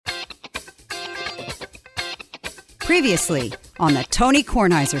Previously on the Tony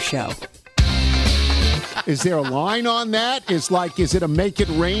Kornheiser Show. Is there a line on that? Is it a make it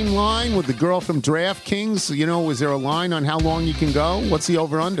rain line with the girl from DraftKings? You know, is there a line on how long you can go? What's the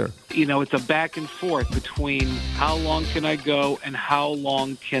over-under? You know, it's a back and forth between how long can I go and how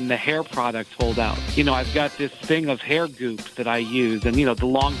long can the hair product hold out. You know, I've got this thing of hair goop that I use, and, you know, the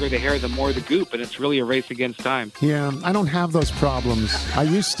longer the hair, the more the goop, and it's really a race against time. Yeah, I don't have those problems. I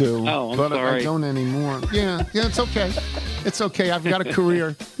used to, I'm but sorry. I don't anymore. Yeah, it's okay. It's okay. I've got a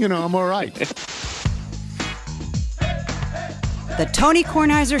career. You know, I'm all right. The Tony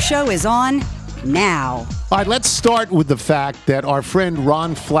Kornheiser Show is on now. All right, let's start with the fact that our friend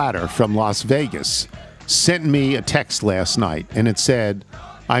Ron Flatter from Las Vegas sent me a text last night, and it said,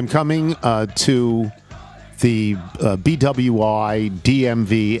 I'm coming to the BWI,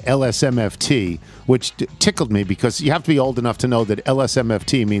 DMV, LSMFT, which tickled me because you have to be old enough to know that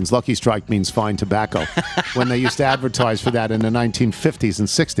LSMFT means Lucky Strike means fine tobacco when they used to advertise for that in the 1950s and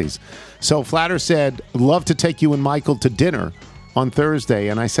 60s. So Flatter said, love to take you and Michael to dinner on Thursday,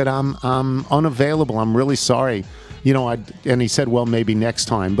 and I said, I'm unavailable. I'm really sorry. You know, and he said, well, maybe next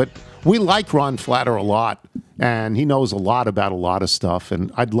time. But we like Ron Flatter a lot, and he knows a lot about a lot of stuff,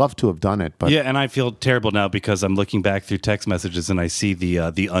 and I'd love to have done it. But yeah, and I feel terrible now because I'm looking back through text messages and I see the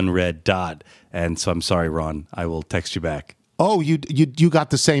unread dot, and so I'm sorry, Ron. I will text you back. Oh, you got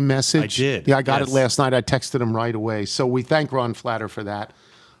the same message? I did. Yeah, I got it last night. I texted him right away. So we thank Ron Flatter for that.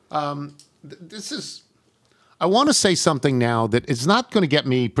 I want to say something now that is not going to get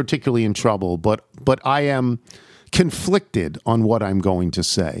me particularly in trouble, but I am conflicted on what I'm going to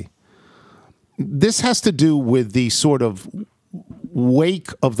say. This has to do with the sort of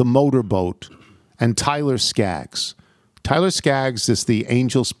wake of the motorboat and Tyler Skaggs. Tyler Skaggs is the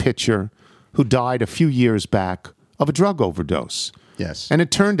Angels pitcher who died a few years back of a drug overdose. Yes. And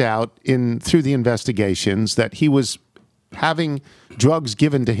it turned out through the investigations that he was having drugs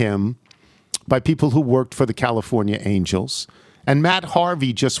given to him by people who worked for the California Angels. And Matt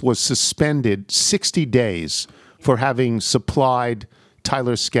Harvey just was suspended 60 days for having supplied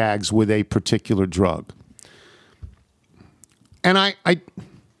Tyler Skaggs with a particular drug. And I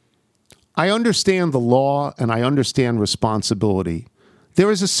understand the law and I understand responsibility.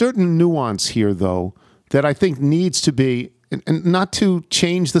 There is a certain nuance here, though, that I think needs to be, and not to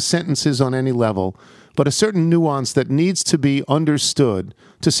change the sentences on any level, but a certain nuance that needs to be understood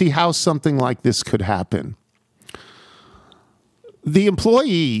to see how something like this could happen. The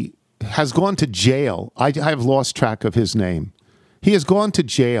employee has gone to jail. I have lost track of his name. He has gone to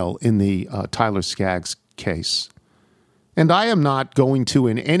jail in the Tyler Skaggs case. And I am not going to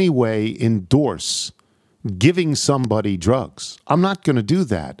in any way endorse giving somebody drugs. I'm not going to do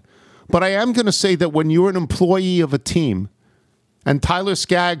that. But I am going to say that when you're an employee of a team, and Tyler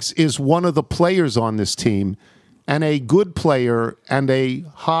Skaggs is one of the players on this team, and a good player and a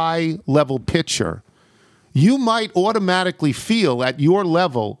high-level pitcher, you might automatically feel at your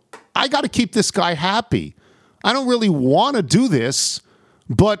level, I got to keep this guy happy. I don't really want to do this,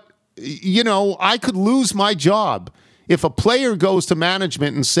 but, you know, I could lose my job if a player goes to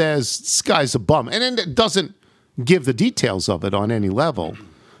management and says, this guy's a bum, and then it doesn't give the details of it on any level.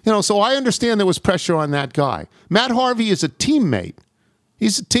 You know, so I understand there was pressure on that guy. Matt Harvey is a teammate.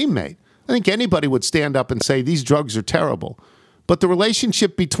 He's a teammate. I think anybody would stand up and say these drugs are terrible. But the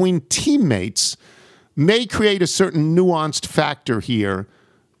relationship between teammates may create a certain nuanced factor here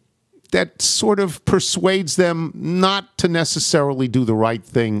that sort of persuades them not to necessarily do the right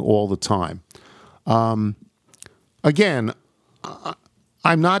thing all the time. Again,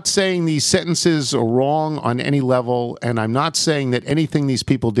 I'm not saying these sentences are wrong on any level, and I'm not saying that anything these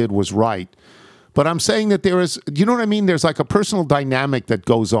people did was right. But I'm saying that there is, you know what I mean? There's like a personal dynamic that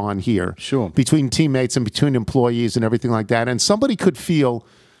goes on here. Sure. Between teammates and between employees and everything like that. And somebody could feel,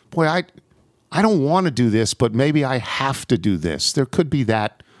 boy, I don't want to do this, but maybe I have to do this. There could be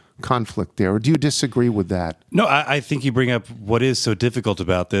that conflict there. Or do you disagree with that? No, I think you bring up what is so difficult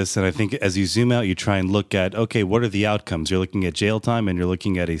about this. And I think as you zoom out, you try and look at, okay, what are the outcomes? You're looking at jail time and you're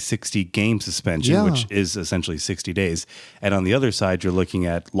looking at a 60-game suspension, which is essentially 60 days. And on the other side, you're looking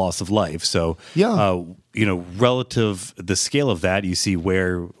at loss of life. So, you know, relative the scale of that, you see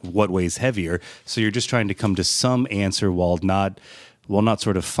what weighs heavier. So you're just trying to come to some answer while not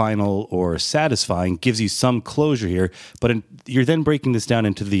sort of final or satisfying, gives you some closure here. But you're then breaking this down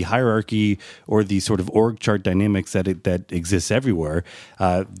into the hierarchy or the sort of org chart dynamics that exists everywhere.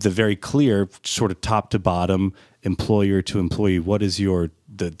 The very clear sort of top to bottom employer to employee? What is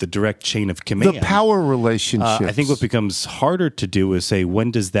the direct chain of command? The power relationship. I think what becomes harder to do is say,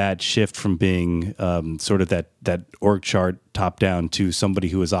 when does that shift from being sort of that org chart top down to somebody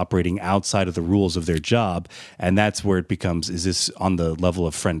who is operating outside of the rules of their job? And that's where it becomes, is this on the level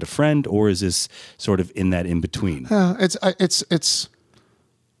of friend to friend, or is this sort of in that in between? It's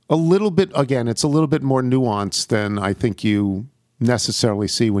a little bit, again, it's a little bit more nuanced than I think you necessarily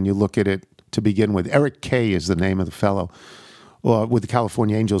see when you look at it to begin with. Eric Kay is the name of the fellow with the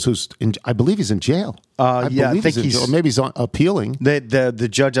California Angels, I believe he's in jail. I think he's in jail. Or maybe he's appealing. The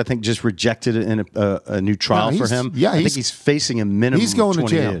judge, I think, just rejected it in a new trial for him. Yeah, I think he's facing a minimum. He's going of 20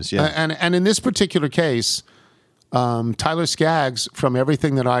 to jail. years. Yeah, and in this particular case, Tyler Skaggs, from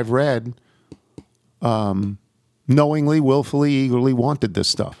everything that I've read, knowingly, willfully, eagerly wanted this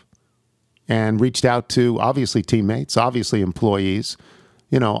stuff, and reached out to obviously teammates, obviously employees.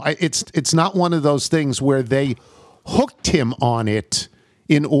 It's not one of those things where they hooked him on it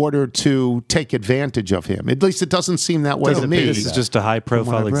in order to take advantage of him. At least it doesn't seem that way to me. This is just a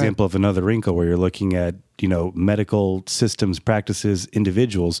high-profile example of another wrinkle where you're looking at, medical systems, practices,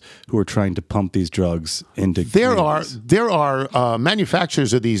 individuals who are trying to pump these drugs into communities. There are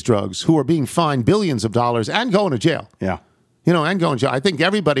manufacturers of these drugs who are being fined billions of dollars and going to jail. Yeah. And going to jail. I think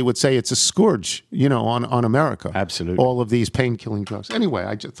everybody would say it's a scourge, on America. Absolutely. All of these pain-killing drugs. Anyway,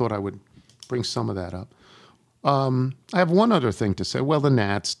 I just thought I would bring some of that up. I have one other thing to say. Well, the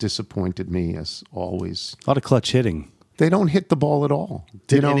Nats disappointed me as always. A lot of clutch hitting. They don't hit the ball at all.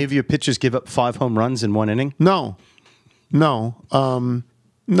 Did any of your pitchers give up 5 home runs in one inning? No,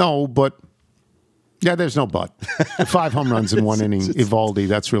 but yeah, there's no but. 5 home runs in one inning. Evaldi,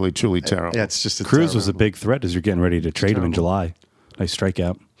 that's really truly terrible. Yeah, it's just Cruz was a big threat as you're getting ready to trade him in July. Nice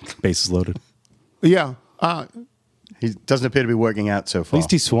strikeout, bases loaded. Yeah, he doesn't appear to be working out so far. At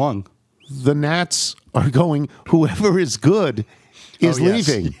least he swung. The Nats are going. Whoever is good is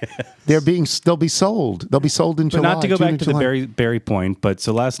leaving. Yeah. They'll be sold. They'll be sold in July. But not to go June back to the Barry point, but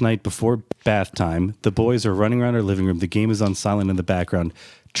so last night before bath time, the boys are running around our living room. The game is on silent in the background,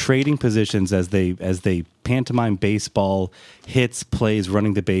 trading positions as they pantomime baseball hits, plays,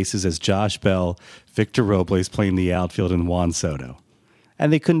 running the bases as Josh Bell, Victor Robles playing the outfield, and Juan Soto.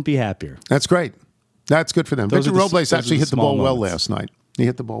 And they couldn't be happier. That's great. That's good for them. Victor Robles actually hit the ball well last night. He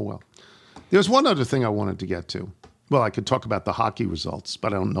hit the ball well. There's one other thing I wanted to get to. Well, I could talk about the hockey results,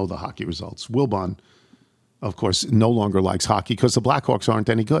 but I don't know the hockey results. Wilbon, of course, no longer likes hockey because the Blackhawks aren't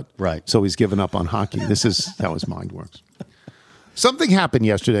any good. Right. So he's given up on hockey. This is how his mind works. Something happened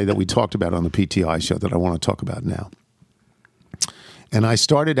yesterday that we talked about on the PTI show that I want to talk about now. And I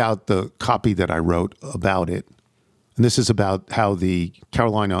started out the copy that I wrote about it. And this is about how the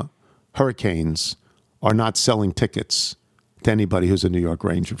Carolina Hurricanes are not selling tickets to anybody who's a New York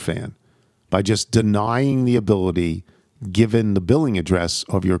Ranger fan, by just denying the ability, given the billing address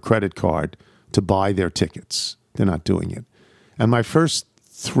of your credit card, to buy their tickets. They're not doing it. And my first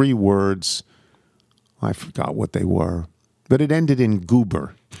 3 words, I forgot what they were, but it ended in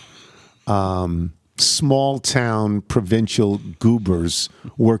goober. Small town provincial goobers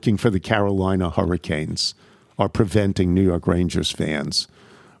working for the Carolina Hurricanes are preventing New York Rangers fans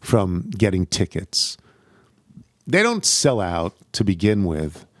from getting tickets. They don't sell out to begin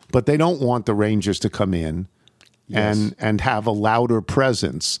with, but they don't want the Rangers to come in and have a louder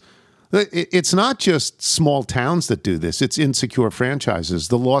presence. It's not just small towns that do this. It's insecure franchises.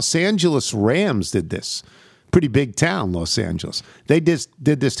 The Los Angeles Rams did this. Pretty big town, Los Angeles. They did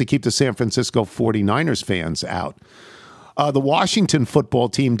this to keep the San Francisco 49ers fans out. The Washington football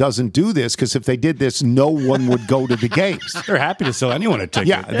team doesn't do this because if they did this, no one would go to the games. They're happy to sell anyone a ticket.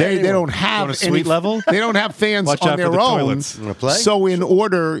 Yeah, they don't have a suite level. They don't have fans Watch on out their for the own. toilets. So in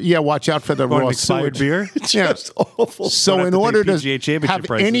order, watch out for the raw expired sewage. beer. Just awful. So in order to PGA Championship have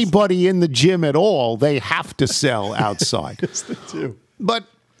prices. anybody in the gym at all, they have to sell outside. Yes, they do. But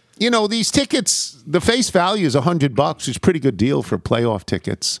these tickets, the face value is $100, which is a pretty good deal for playoff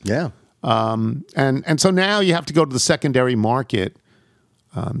tickets. Yeah. And so now you have to go to the secondary market.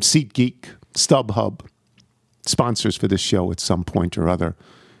 SeatGeek, StubHub, sponsors for this show at some point or other.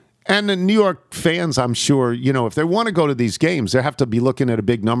 And the New York fans, I'm sure, if they want to go to these games, they have to be looking at a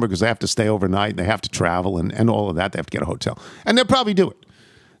big number because they have to stay overnight and they have to travel and all of that. They have to get a hotel. And they'll probably do it.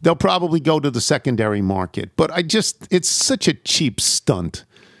 They'll probably go to the secondary market. But it's such a cheap stunt.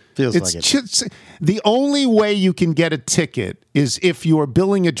 Feels like it. The only way you can get a ticket is if your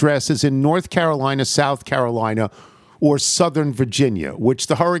billing address is in North Carolina, South Carolina, or Southern Virginia, which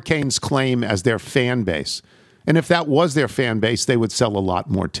the Hurricanes claim as their fan base. And if that was their fan base, they would sell a lot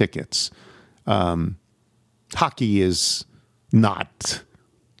more tickets. Hockey is not,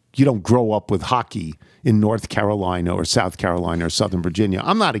 you don't grow up with hockey in North Carolina or South Carolina or Southern Virginia.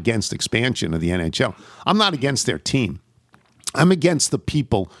 I'm not against expansion of the NHL. I'm not against their team. I'm against the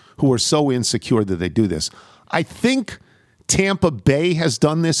people who are so insecure that they do this. I think Tampa Bay has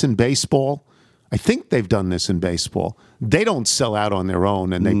done this in baseball. I think they've done this in baseball. They don't sell out on their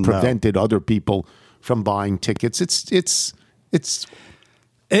own, and they prevented other people from buying tickets. It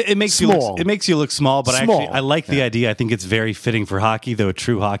makes small. It makes you look small, but Small. I like the idea. I think it's very fitting for hockey, though a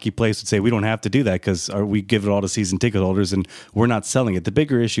true hockey place would say we don't have to do that because we give it all to season ticket holders and we're not selling it. The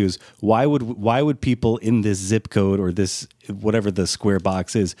bigger issue is why would people in this zip code or this whatever the square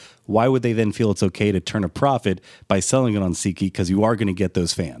box is, why would they then feel it's okay to turn a profit by selling it on SeatGeek because you are going to get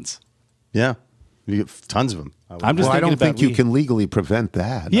those fans? Yeah, you get tons of them. I don't think you can legally prevent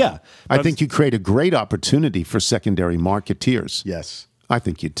that. Yeah, I think you create a great opportunity for secondary marketeers. Yes. I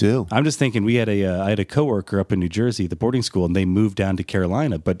think you do. I'm just thinking I had a coworker up in New Jersey at the boarding school, and they moved down to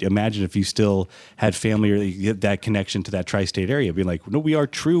Carolina. But imagine if you still had family or you get that connection to that tri-state area, being like, no, we are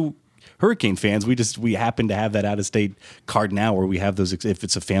true Hurricane fans. We happen to have that out-of-state card now, where we have those if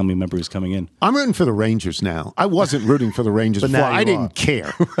it's a family member who's coming in. I'm rooting for the Rangers now. I wasn't rooting for the Rangers before. I didn't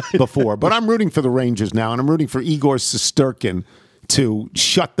care before, but I'm rooting for the Rangers now, and I'm rooting for Igor Shesterkin to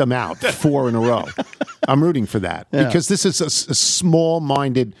shut them out 4 in a row. I'm rooting for that because this is a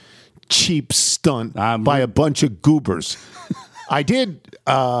small-minded, cheap stunt by a bunch of goobers. I did.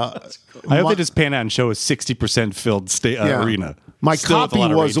 I hope they just pan out and show a 60% filled arena. My Still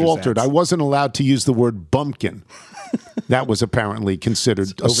copy was altered. I wasn't allowed to use the word bumpkin. That was apparently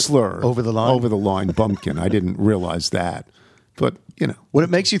considered a slur. Over the line? Over the line, bumpkin. I didn't realize that. But, Well, it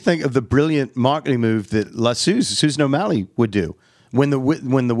makes you think of the brilliant marketing move that Susan O'Malley would do. When the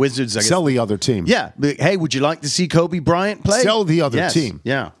Wizards, I guess, sell the other team. Yeah. Hey, would you like to see Kobe Bryant play? Sell the other team.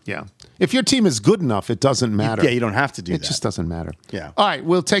 Yeah. Yeah. If your team is good enough, it doesn't matter. You don't have to do that. It just doesn't matter. Yeah. All right,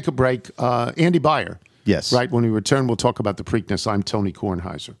 we'll take a break. Andy Beyer. Yes. Right, when we return, we'll talk about the Preakness. I'm Tony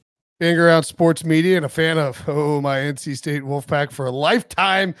Kornheiser. Being around sports media and a fan of, my NC State Wolfpack for a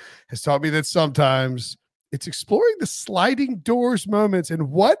lifetime has taught me that sometimes it's exploring the sliding doors moments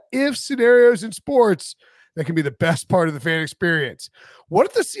and what if scenarios in sports that can be the best part of the fan experience. What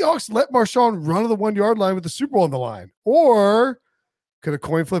if the Seahawks let Marshawn run to the 1 yard line with the Super Bowl on the line? Or could a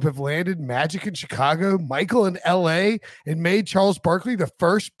coin flip have landed Magic in Chicago, Michael in LA, and made Charles Barkley the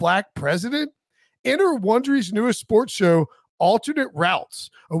first black president? Enter Wondery's newest sports show, Alternate Routes,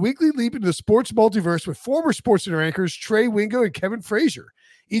 a weekly leap into the sports multiverse with former SportsCenter anchors Trey Wingo and Kevin Frazier.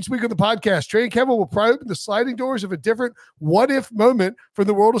 Each week on the podcast, Trey and Kevin will pry open the sliding doors of a different what-if moment from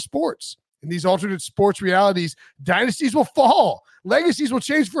the world of sports. In these alternate sports realities, dynasties will fall, legacies will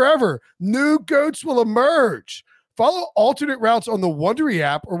change forever, new GOATs will emerge. Follow Alternate Routes on the Wondery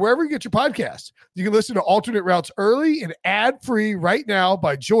app or wherever you get your podcasts. You can listen to Alternate Routes early and ad-free right now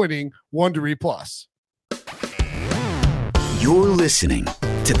by joining Wondery Plus. You're listening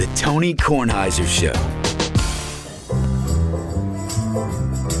to the Tony Kornheiser Show.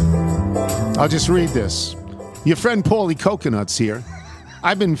 I'll just read this. Your friend Paulie Coconut's here.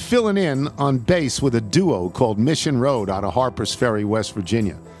 I've been filling in on bass with a duo called Mission Road out of Harpers Ferry, West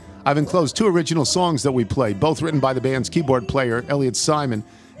Virginia. I've enclosed 2 original songs that we played, both written by the band's keyboard player, Elliot Simon,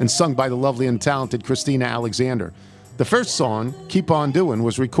 and sung by the lovely and talented Christina Alexander. The first song, Keep On Doing,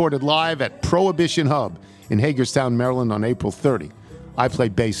 was recorded live at Prohibition Hub in Hagerstown, Maryland on April 30. I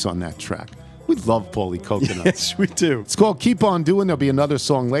played bass on that track. We love Paulie Coconut. Yes, we do. It's called Keep On Doing. There'll be another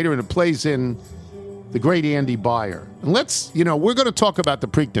song later, and it plays in the great Andy Beyer. And we're going to talk about the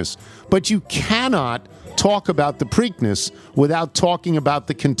Preakness, but you cannot talk about the Preakness without talking about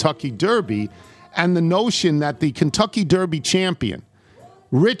the Kentucky Derby and the notion that the Kentucky Derby champion,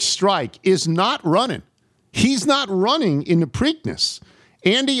 Rich Strike, is not running. He's not running in the Preakness.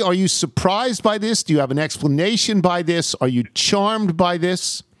 Andy, are you surprised by this? Do you have an explanation by this? Are you charmed by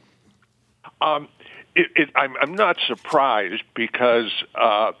this? I'm not surprised because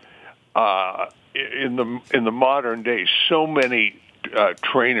in the modern day, so many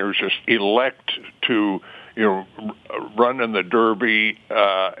trainers just elect to run in the Derby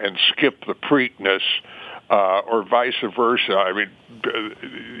and skip the Preakness, or vice versa. I mean,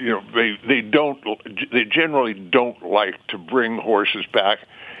 they generally don't like to bring horses back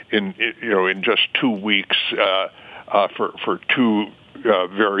in just 2 weeks for 2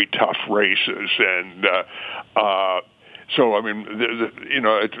 very tough races, and so I mean,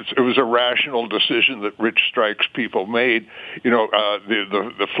 it was a rational decision that Rich Strike's people made.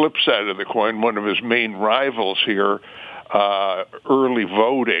 The flip side of the coin, one of his main rivals here, Early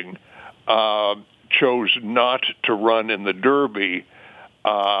Voting, chose not to run in the Derby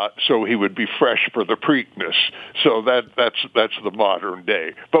so he would be fresh for the Preakness. So that's the modern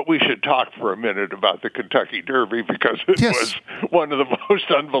day. But we should talk for a minute about the Kentucky Derby because it was one of the most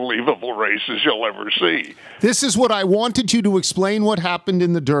unbelievable races you'll ever see. This is what I wanted you to explain what happened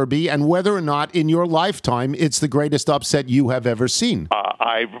in the Derby and whether or not in your lifetime it's the greatest upset you have ever seen.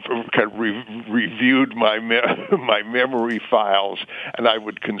 I've reviewed my memory files, and I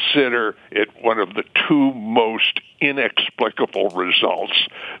would consider it one of the two most inexplicable results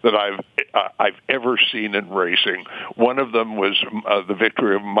that I've ever seen in racing. One of them was the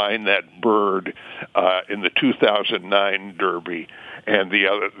victory of Mind That Bird in the 2009 Derby, and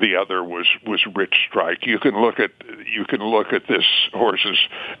the other was Rich Strike. You can look at this horse's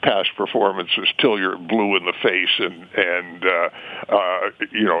past performances till you're blue in the face and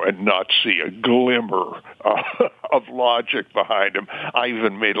not see a glimmer of logic behind him. I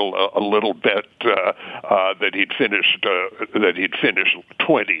even made a little bet that he'd finished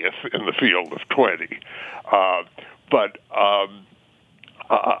 20th in the field of 20.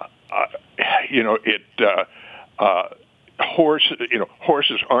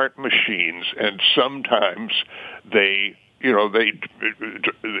 Horses aren't machines, and sometimes they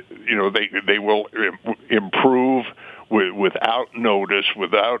will improve without notice,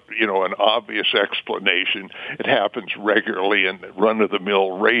 without an obvious explanation. It happens regularly in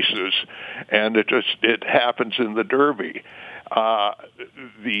run-of-the-mill races, and it happens in the Derby.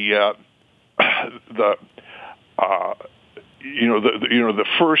 The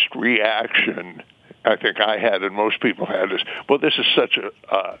first reaction I think I had, and most people had, is, well, this is such a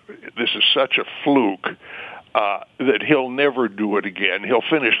fluke that he'll never do it again. He'll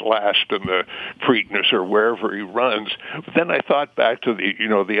finish last in the Preakness or wherever he runs. But then I thought back to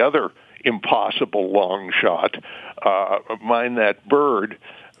the other impossible long shot, Mind That Bird,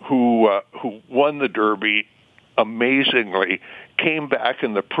 who won the Derby amazingly, came back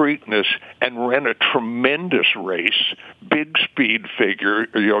in the Preakness and ran a tremendous race, big speed figure,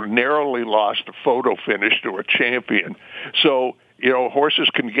 narrowly lost a photo finish to a champion. So, horses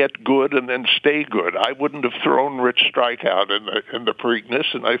can get good and then stay good. I wouldn't have thrown Rich Strike out in the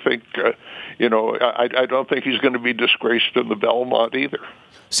Preakness, and I think, I don't think he's going to be disgraced in the Belmont either.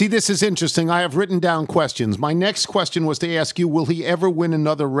 See, this is interesting. I have written down questions. My next question was to ask you, will he ever win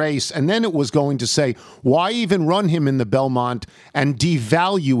another race? And then it was going to say, why even run him in the Belmont and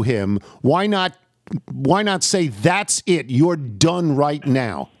devalue him? Why not say, that's it, you're done right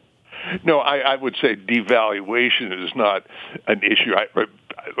now? No, I would say devaluation is not an issue.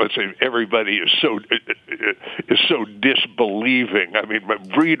 Let's say everybody is so disbelieving. I mean,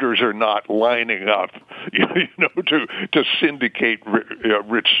 breeders are not lining up, to syndicate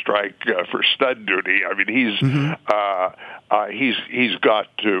Rich Strike for stud duty. I mean, he's got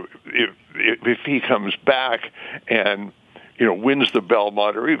to, if he comes back and wins the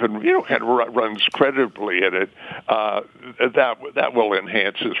Belmont, or even and runs creditably in it, that will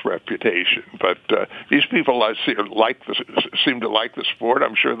enhance his reputation. But these people seem to like the sport.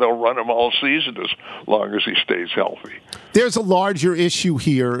 I'm sure they'll run him all season as long as he stays healthy. There's a larger issue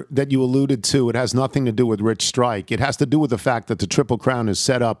here that you alluded to. It has nothing to do with Rich Strike. It has to do with the fact that the Triple Crown is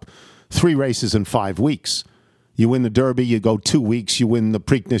set up 3 races in 5 weeks. You win the Derby, you go 2 weeks. You win the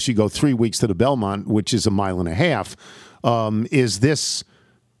Preakness, you go 3 weeks to the Belmont, which is 1.5 miles. Is this,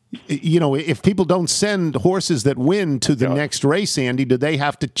 if people don't send horses that win to the next race, Andy, do they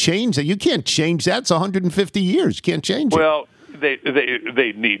have to change that? You can't change that. It's 150 years. You can't change it. Well,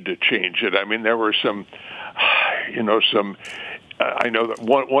 they need to change it. I mean, there were some, I know that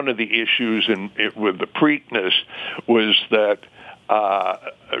one of the issues with the Preakness was that, a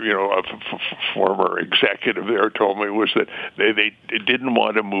former executive there told me was that they didn't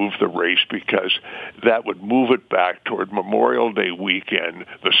want to move the race because that would move it back toward Memorial Day weekend,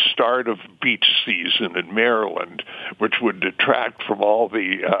 the start of beach season in Maryland, which would detract from all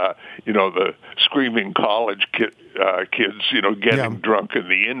the, the screaming college kids, getting drunk in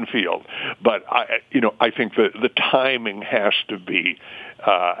the infield. But I think the timing has to be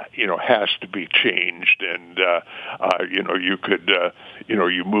changed, and you could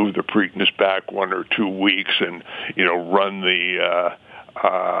you move the Preakness back 1 or 2 weeks, and run the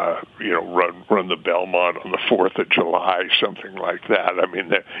run the Belmont on the 4th of July, something like that.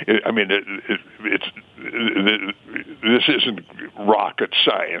 This isn't rocket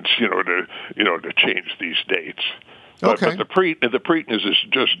science, to change these dates. But, Okay. but the Preakness is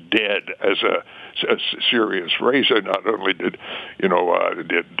just dead as a serious race. And not only did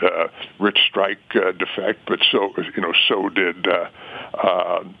Rich Strike defect, but so did the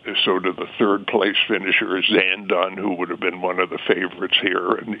third place finisher Zandon, who would have been one of the favorites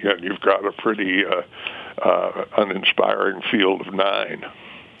here. And you've got a pretty uninspiring field of 9.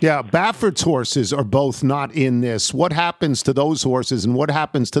 Yeah, Baffert's horses are both not in this. What happens to those horses, and what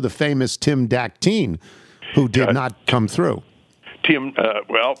happens to the famous Tim Dactine, who did not come through? Tim, I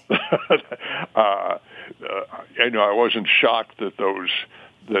wasn't shocked that those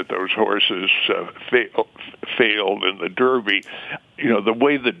horses failed in the Derby. The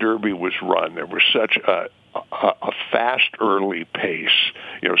way the Derby was run, there was such a fast early pace,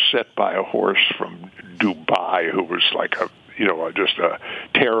 set by a horse from Dubai who was like just a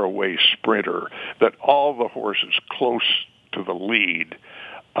tearaway sprinter, that all the horses close to the lead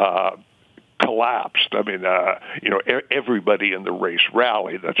collapsed. I mean, everybody in the race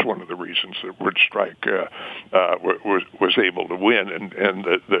rallied. That's one of the reasons that Rich Strike was able to win, and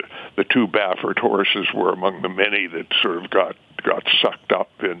the 2 Baffert horses were among the many that sort of got sucked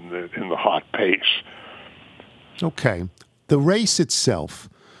up in the hot pace. Okay, the race itself,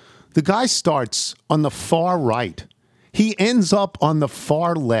 the guy starts on the far right. He ends up on the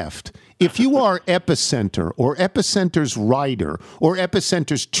far left. If you are Epicenter or Epicenter's rider or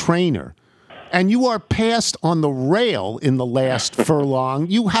Epicenter's trainer, and you are passed on the rail in the last furlong,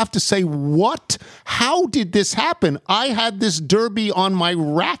 you have to say, what? How did this happen? I had this Derby on my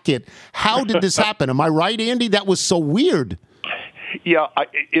racket. How did this happen? Am I right, Andy? That was so weird. Yeah,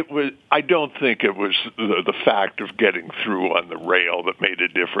 I don't think it was the fact of getting through on the rail that made a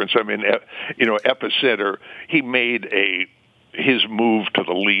difference. I mean, Epicenter, he made his move to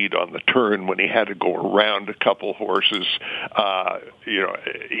the lead on the turn when he had to go around a couple horses.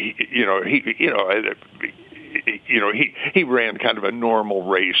 He ran kind of a normal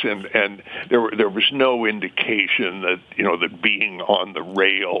race, and there was no indication that that being on the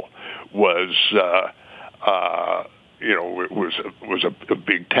rail was was a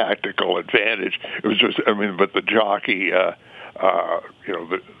big tactical advantage. It was just, but the jockey, the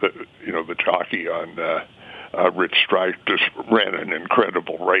jockey on Rich Strike just ran an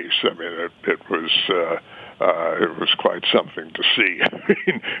incredible race. I mean, it was quite something to see.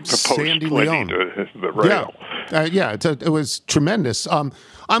 Sandy Post Leon. to the rail. Yeah, it was tremendous.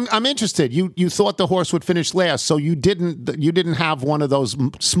 I'm interested. You thought the horse would finish last, so you didn't have one of those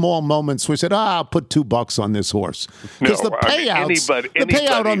small moments where you said, I'll put $2 on this horse. Because the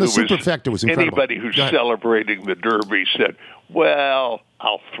payout on the Superfecta was incredible. Anybody who's celebrating the Derby said, well,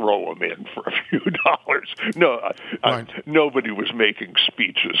 I'll throw him in for a few dollars. No, nobody was making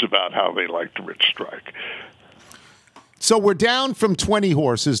speeches about how they liked Rich Strike. So we're down from 20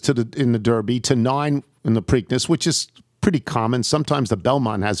 horses in the Derby to 9 in the Preakness, which is pretty common. Sometimes the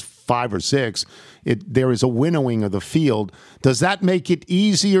Belmont has 5 or 6. There is a winnowing of the field. Does that make it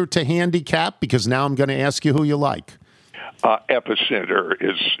easier to handicap? Because now I'm going to ask you who you like. Epicenter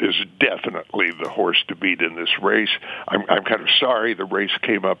is definitely the horse to beat in this race. I'm kind of sorry the race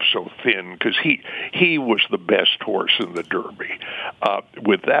came up so thin, because he was the best horse in the Derby.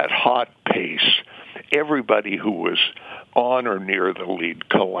 With that hot pace, everybody who was on or near the lead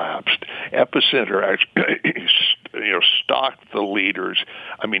collapsed. Epicenter actually, stalked the leaders.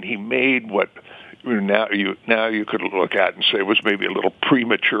 I mean, he made what now you could look at and say was maybe a little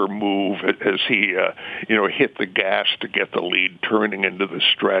premature move as he hit the gas to get the lead turning into the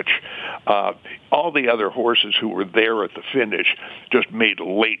stretch. All the other horses who were there at the finish just made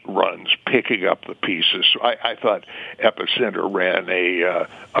late runs, picking up the pieces. So I thought Epicenter ran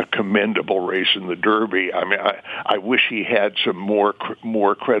a commendable race in the Derby. I mean, I wish he had some more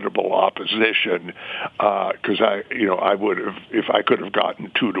credible opposition, because I would have, if I could have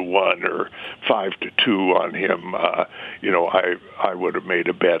gotten 2-1 or 5-2 on him, I would have made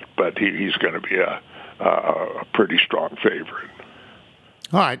a bet. But he's going to be a pretty strong favorite.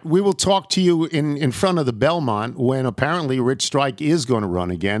 All right, we will talk to you in front of the Belmont when apparently Rich Strike is going to run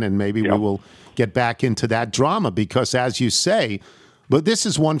again, and maybe we will get back into that drama because, as you say, but this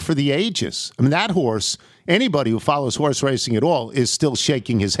is one for the ages. I mean, that horse, anybody who follows horse racing at all is still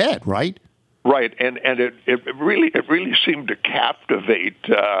shaking his head, right? Right, and it really seemed to captivate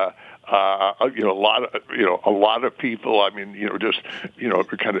a lot of people. I mean, just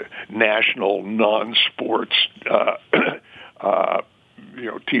kind of national non-sports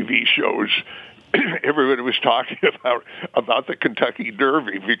TV shows. Everybody was talking about the Kentucky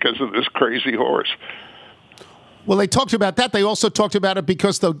Derby because of this crazy horse. Well, they talked about that. They also talked about it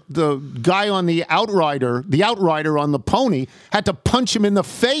because the guy on the outrider on the pony, had to punch him in the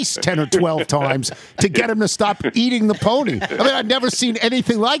face 10 or 12 times to get him to stop eating the pony. I mean, I've never seen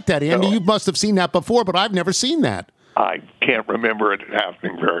anything like that. Andy, you must have seen that before, but I've never seen that. I can't remember it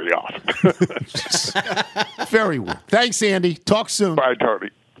happening very often. Very weird. Thanks, Andy. Talk soon. Bye, Tony.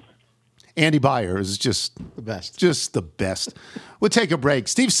 Andy Byer is just The best. Just the best. We'll take a break.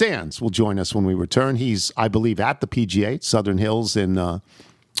 Steve Sands will join us when we return. He's, I believe, at the PGA at Southern Hills in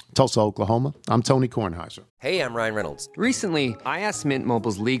Tulsa, Oklahoma. I'm Tony Kornheiser. Hey, I'm Ryan Reynolds. Recently, I asked Mint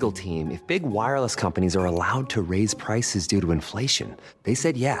Mobile's legal team if big wireless companies are allowed to raise prices due to inflation. They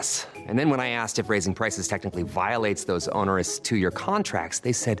said yes. And then when I asked if raising prices technically violates those onerous two-year contracts,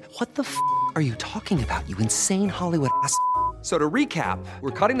 they said, "What the f*** are you talking about, you insane Hollywood ass?" So to recap,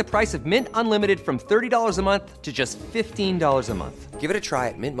 we're cutting the price of Mint Unlimited from $30 a month to just $15 a month. Give it a try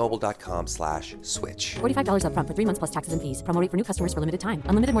at mintmobile.com/switch. $45 up front for 3 months plus taxes and fees. Promo rate for new customers for limited time.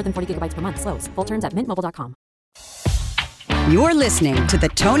 Unlimited more than 40 gigabytes per month. Slows full terms at mintmobile.com. You're listening to The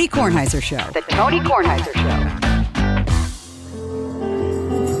Tony Kornheiser Show. The Tony Kornheiser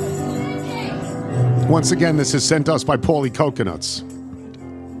Show. Once again, this is sent us by Paulie Coconuts.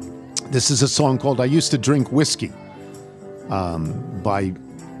 This is a song called I Used to Drink Whiskey by,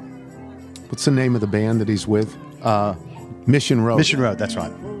 what's the name of the band that he's with? Mission Road. Mission Road, that's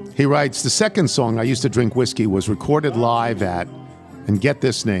right. He writes, the second song, I Used to Drink Whiskey, was recorded live at, and get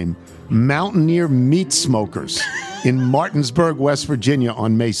this name, Mountaineer Meat Smokers in Martinsburg, West Virginia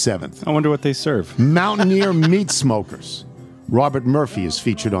on May 7th. I wonder what they serve. Mountaineer Meat Smokers. Robert Murphy is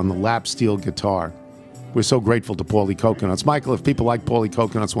featured on the lap steel guitar. We're so grateful to Paulie Coconuts. Michael, if people like Paulie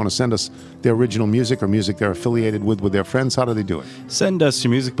Coconuts want to send us their original music or music they're affiliated with their friends, how do they do it? Send us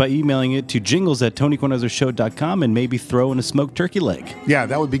your music by emailing it to jingles@tonykornheisershow.com and maybe throw in a smoked turkey leg. Yeah,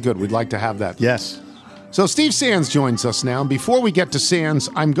 that would be good. We'd like to have that. Yes. So Steve Sands joins us now. And before we get to Sands,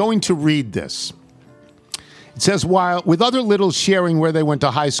 I'm going to read this. It says, while with other littles sharing where they went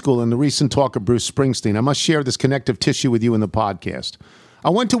to high school and the recent talk of Bruce Springsteen, I must share this connective tissue with you in the podcast. I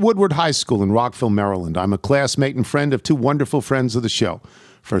went to Woodward High School in Rockville, Maryland. I'm a classmate and friend of two wonderful friends of the show.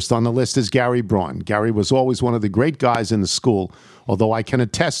 First on the list is Gary Braun. Gary was always one of the great guys in the school, although I can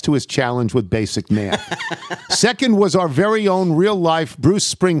attest to his challenge with basic math. Second was our very own real-life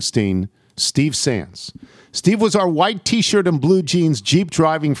Bruce Springsteen, Steve Sands. Steve was our white T-shirt and blue jeans Jeep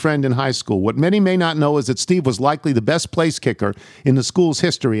driving friend in high school. What many may not know is that Steve was likely the best place kicker in the school's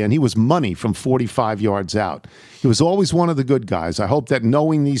history, and he was money from 45 yards out. He was always one of the good guys. I hope that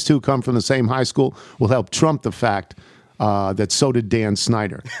knowing these two come from the same high school will help trump the fact that so did Dan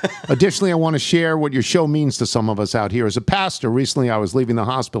Snyder. Additionally, I want to share what your show means to some of us out here. As a pastor, recently I was leaving the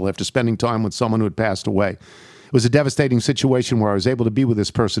hospital after spending time with someone who had passed away. It was a devastating situation where I was able to be with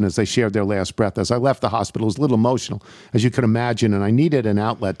this person as they shared their last breath. As I left the hospital, it was a little emotional, as you can imagine, and I needed an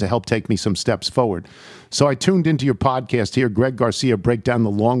outlet to help take me some steps forward. So I tuned into your podcast to hear Greg Garcia break down the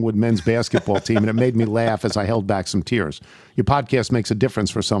Longwood men's basketball team, and it made me laugh as I held back some tears. Your podcast makes a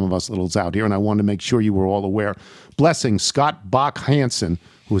difference for some of us littles out here, and I wanted to make sure you were all aware. Blessings, Scott Bach Hansen,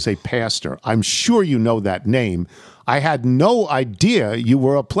 who is a pastor. I'm sure you know that name. I had no idea you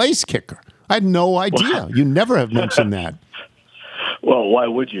were a place kicker. I had no idea. You never have mentioned that. Well, why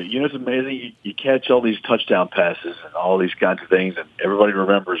would you? You know, it's amazing. You catch all these touchdown passes and all these kinds of things, and everybody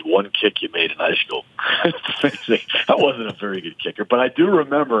remembers one kick you made in high school. It's amazing. I wasn't a very good kicker, but I do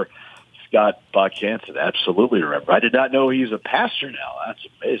remember Scott Bach Hansen. Absolutely remember. I did not know he's a pastor now. That's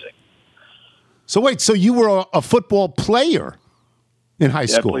amazing. So wait, so you were a football player in high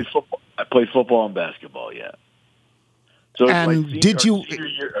school? I played football and basketball, yeah. So and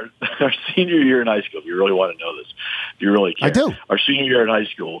our senior year in high school, if you really want to know this, if you really care. I do. Our senior year in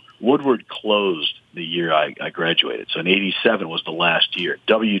high school, Woodward closed the year I graduated. So in 87 was the last year.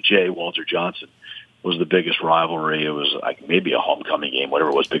 WJ, Walter Johnson, was the biggest rivalry. It was like maybe a homecoming game, whatever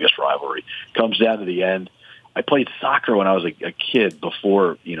it was, biggest rivalry. Comes down to the end. I played soccer when I was a kid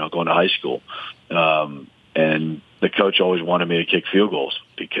before, going to high school. And the coach always wanted me to kick field goals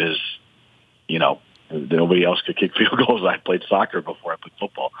because, nobody else could kick field goals. I played soccer before I played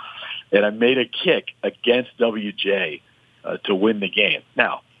football. And I made a kick against WJ to win the game.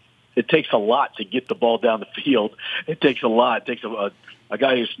 Now, it takes a lot to get the ball down the field. It takes a lot. It takes a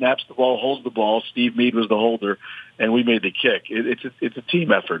guy who snaps the ball, holds the ball. Steve Meade was the holder, and we made the kick. It's a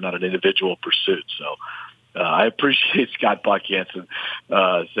team effort, not an individual pursuit. So I appreciate Scott Bach Hansen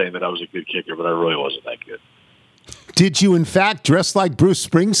saying that I was a good kicker, but I really wasn't that good. Did you, in fact, dress like Bruce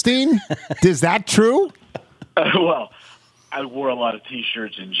Springsteen? Is that true? Well, I wore a lot of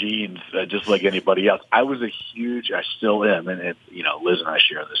T-shirts and jeans, just like anybody else. I was I still am, and Liz and I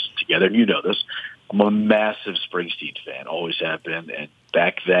share this together, and you know this. I'm a massive Springsteen fan, always have been. And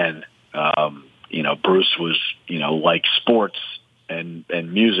back then, Bruce was, like sports and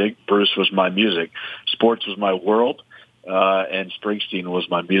music. Bruce was my music. Sports was my world. And Springsteen was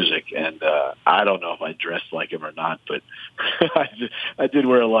my music. And I don't know if I dressed like him or not, but I did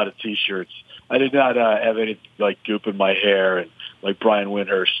wear a lot of T-shirts. I did not have any like goop in my hair and like Brian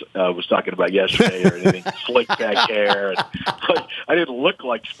Windhurst was talking about yesterday or anything, slick back hair. And, I didn't look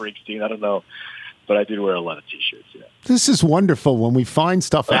like Springsteen. I don't know. But I did wear a lot of T-shirts, yeah. This is wonderful when we find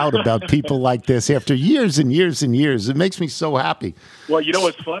stuff out about people like this after years and years and years. It makes me so happy. Well,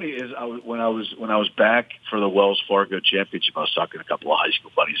 what's funny is when I was back for the Wells Fargo Championship, I was talking to a couple of high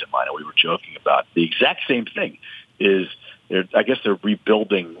school buddies of mine, and we were joking about the exact same thing. I guess they're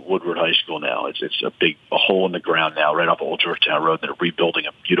rebuilding Woodward High School now. It's a hole in the ground now, right off Old Georgetown Road. They're rebuilding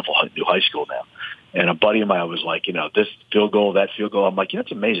a beautiful new high school now. And a buddy of mine was like, this field goal, that field goal. I'm like,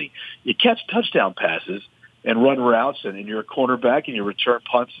 it's amazing. You catch touchdown passes and run routes, and you're a cornerback, and you return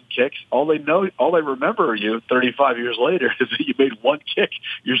punts and kicks. All they remember you 35 years later is that you made one kick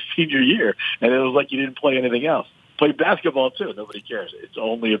your senior year, and it was like you didn't play anything else. Play basketball too. Nobody cares. It's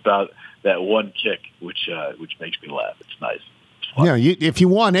only about that one kick, which makes me laugh. It's nice. Yeah, if you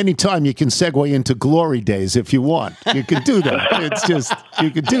want, anytime you can segue into glory days. If you want, you can do that. It's just you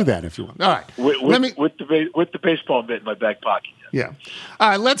can do that if you want. All right, with the baseball mitt in my back pocket. Yeah. All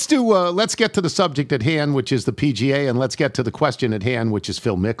right. Let's get to the subject at hand, which is the PGA, and let's get to the question at hand, which is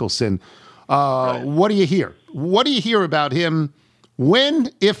Phil Mickelson. Right. What do you hear? What do you hear about him? When,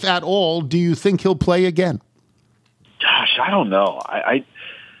 if at all, do you think he'll play again? Gosh, I don't know.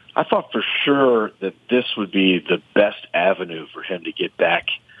 I thought for sure that this would be the best avenue for him to get back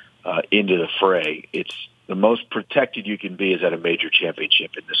into the fray. It's the most protected you can be is at a major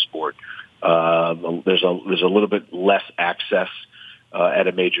championship in this sport. There's a little bit less access at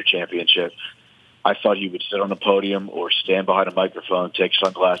a major championship. I thought he would sit on the podium or stand behind a microphone, take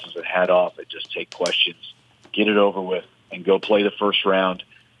sunglasses and hat off, and just take questions, get it over with, and go play the first round,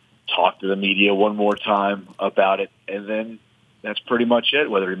 talk to the media one more time about it, and then that's pretty much it.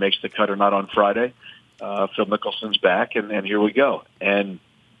 Whether he makes the cut or not on Friday, Phil Mickelson's back, and here we go. And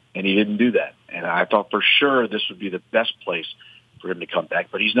he didn't do that. And I thought for sure this would be the best place for him to come back,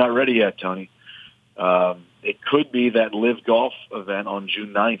 but he's not ready yet, Tony. It could be that Live Golf event on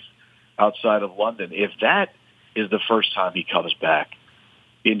June 9th outside of London. If that is the first time he comes back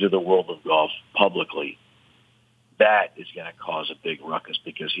into the world of golf publicly, that is going to cause a big ruckus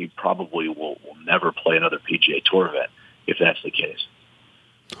because he probably will never play another PGA Tour event if that's the case.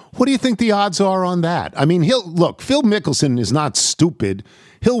 What do you think the odds are on that? I mean, Phil Mickelson is not stupid.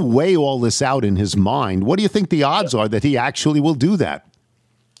 He'll weigh all this out in his mind. What do you think the odds are that he actually will do that?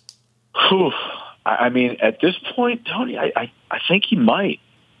 Whew. I mean, at this point, Tony, I think he might.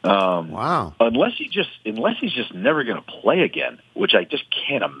 Wow. Unless he's just never going to play again, which I just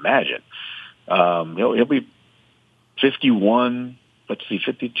can't imagine. He'll be 51. Let's see,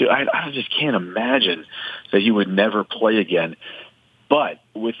 52. I just can't imagine that he would never play again. But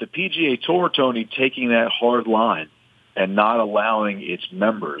with the PGA Tour, Tony, taking that hard line and not allowing its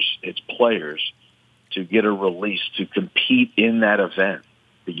members, its players, to get a release to compete in that event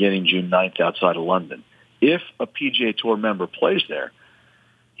beginning June 9th outside of London, if a PGA Tour member plays there,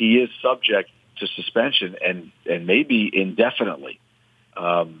 he is subject to suspension and maybe indefinitely.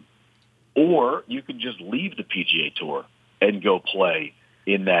 Or you can just leave the PGA Tour and go play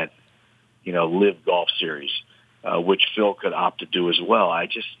in that, Live Golf Series, which Phil could opt to do as well. I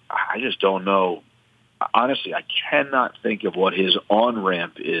just don't know. Honestly, I cannot think of what his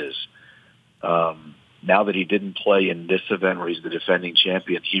on-ramp is now that he didn't play in this event where he's the defending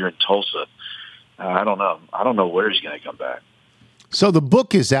champion here in Tulsa. I don't know. I don't know where he's going to come back. So the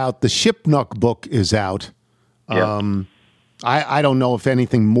book is out. The Shipnuck book is out. Yeah. I don't know if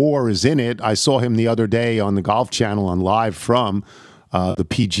anything more is in it. I saw him the other day on the Golf Channel on Live from the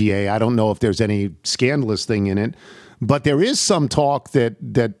PGA. I don't know if there's any scandalous thing in it. But there is some talk that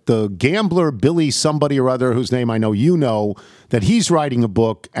the gambler, Billy somebody or other, whose name I know you know, that he's writing a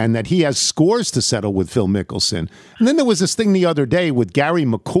book and that he has scores to settle with Phil Mickelson. And then there was this thing the other day with Gary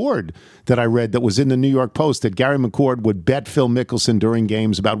McCord that I read that was in the New York Post, that Gary McCord would bet Phil Mickelson during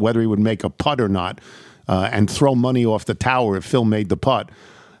games about whether he would make a putt or not and throw money off the tower if Phil made the putt.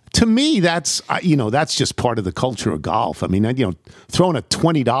 To me, that's just part of the culture of golf. I mean, throwing a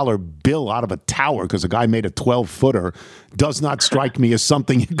 $20 bill out of a tower because a guy made a 12-footer does not strike me as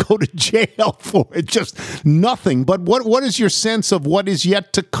something you go to jail for. It's just nothing. But what is your sense of what is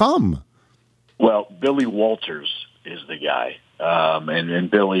yet to come? Well, Billy Walters is the guy.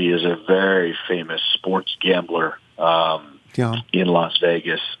 And Billy is a very famous sports gambler. in Las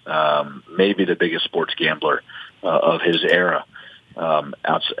Vegas. Maybe the biggest sports gambler of his era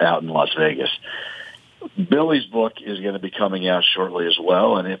out in Las Vegas. Billy's book is going to be coming out shortly as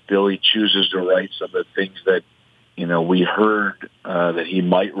well, and if Billy chooses to write some of the things that we heard that he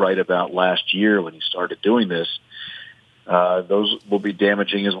might write about last year when he started doing this, those will be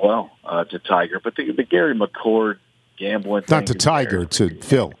damaging as well to Tiger. But the Gary McCord gambling thing, not to Tiger, to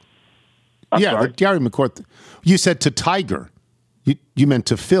Phil. Sorry? The Gary McCord. You said to Tiger. You meant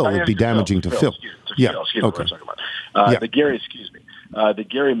to Phil. It'd be damaging to Phil. Okay. The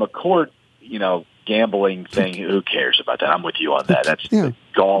Gary McCord, gambling thing. Who cares about that? I'm with you on that. That's the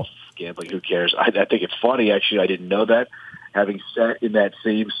golf gambling. Who cares? I think it's funny. Actually, I didn't know that. Having sat in that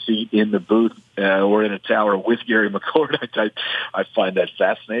same seat in the booth or in a tower with Gary McCord, I find that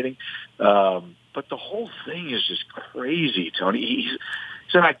fascinating. But the whole thing is just crazy, Tony.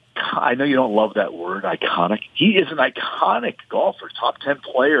 I know you don't love that word, iconic. He is an iconic golfer, top 10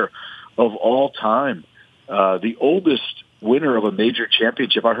 player of all time, the oldest winner of a major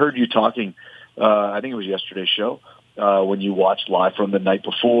championship. I heard you talking, I think it was yesterday's show, when you watched live from the night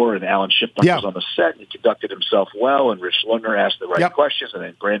before, and Alan Shipnuck was on the set, and he conducted himself well, and Rich Lundner asked the right questions, and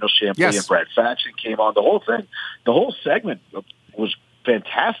then Brandel Chambly and Brad Faxon came on. The whole thing, the whole segment was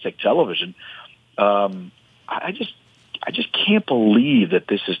fantastic television. I just can't believe that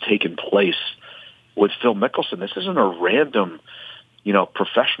this has taken place with Phil Mickelson. This isn't a random,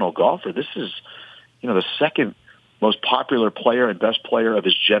 professional golfer. This is, the second most popular player and best player of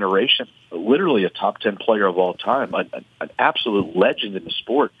his generation, literally a top 10 player of all time, an absolute legend in the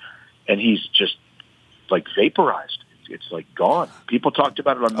sport. And he's just like vaporized. It's like gone. People talked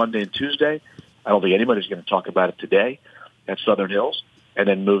about it on Monday and Tuesday. I don't think anybody's going to talk about it today at Southern Hills. And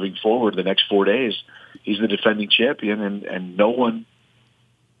then moving forward the next 4 days, he's the defending champion, and no one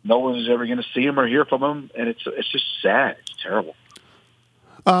is ever going to see him or hear from him, and it's just sad. It's terrible.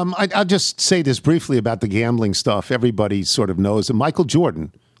 I'll just say this briefly about the gambling stuff. Everybody sort of knows that Michael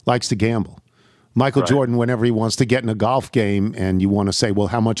Jordan likes to gamble. Michael Jordan, whenever he wants to get in a golf game and you want to say, well,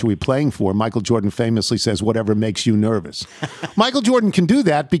 how much are we playing for? Michael Jordan famously says, whatever makes you nervous. Michael Jordan can do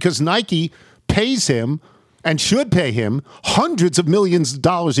that because Nike pays him and should pay him hundreds of millions of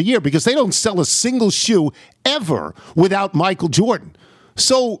dollars a year because they don't sell a single shoe ever without Michael Jordan.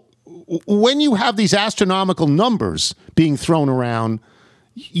 So when you have these astronomical numbers being thrown around,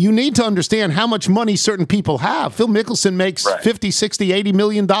 you need to understand how much money certain people have. Phil Mickelson makes $50, $60, $80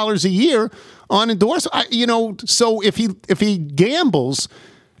 million a year on endorsement. So if he gambles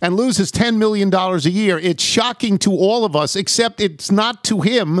and loses $10 million a year, it's shocking to all of us, except it's not to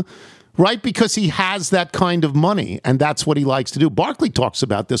him. Right, because he has that kind of money, and that's what he likes to do. Barkley talks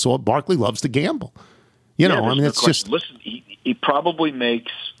about this all. Barkley loves to gamble. It's just... Listen, he probably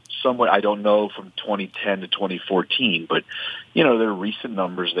makes somewhat, I don't know, from 2010 to 2014, but, there are recent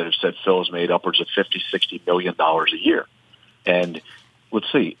numbers that have said Phil has made upwards of $50, $60 million a year. And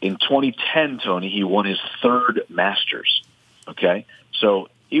let's see, in 2010, Tony, he won his third Masters, okay? So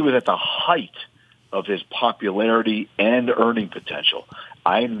he was at the height of his popularity and earning potential.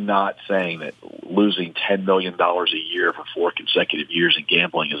 I'm not saying that losing $10 million a year for 4 consecutive years in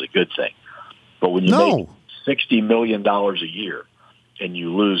gambling is a good thing. But when you make $60 million a year and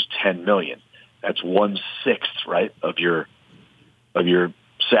you lose $10 million, that's 1/6, right, of your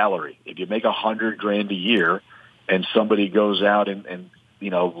salary. If you make $100,000 a year and somebody goes out and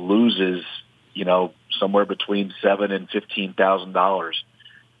loses, somewhere between $7,000 and $15,000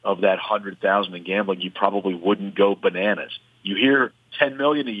 of that $100,000 in gambling, you probably wouldn't go bananas. You hear $10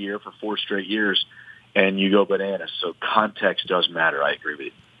 million a year for 4 straight years, and you go bananas. So context does matter. I agree with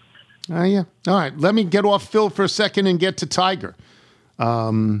you. Yeah. All right. Let me get off Phil for a second and get to Tiger.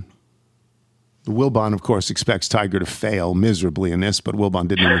 Wilbon, of course, expects Tiger to fail miserably in this, but Wilbon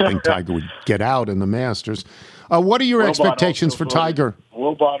didn't even think Tiger would get out in the Masters. What are your expectations for Tiger?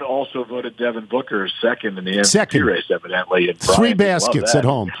 Wilbon also voted Devin Booker second in the MVP race, evidently. And 3 baskets at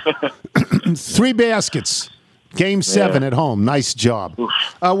home. 3 baskets. Game 7 at home. Nice job.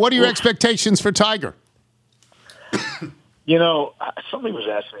 What are your expectations for Tiger? Somebody was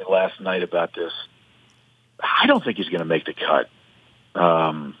asking me last night about this. I don't think he's going to make the cut.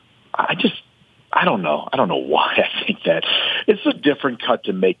 I don't know. I don't know why I think that. It's a different cut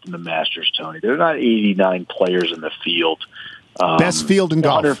to make than the Masters, Tony. There are not 89 players in the field. Best field in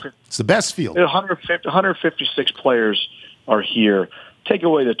golf. It's the best field. 156 players are here. Take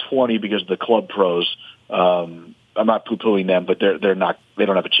away the 20 because of the club pros. I'm not poo-pooing them, but they're not. They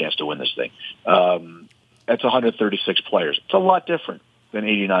don't have a chance to win this thing. That's 136 players. It's a lot different than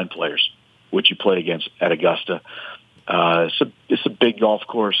 89 players, which you played against at Augusta. It's a big golf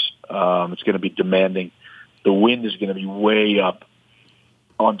course. It's going to be demanding. The wind is going to be way up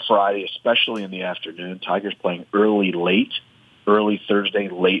on Friday, especially in the afternoon. Tiger's playing early Thursday,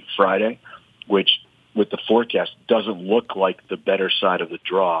 late Friday, which with the forecast doesn't look like the better side of the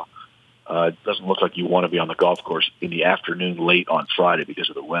draw. It doesn't look like you want to be on the golf course in the afternoon late on Friday because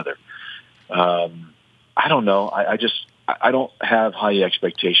of the weather. I don't know. I don't have high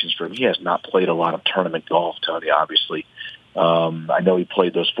expectations for him. He has not played a lot of tournament golf, Tony, obviously. I know he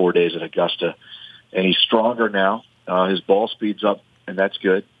played those 4 days at Augusta, and he's stronger now. His ball speed's up, and that's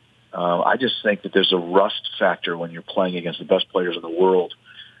good. I just think that there's a rust factor when you're playing against the best players in the world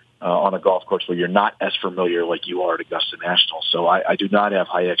on a golf course where you're not as familiar like you are at Augusta National. So I do not have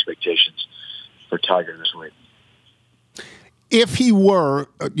high expectations for Tiger this week. If he were,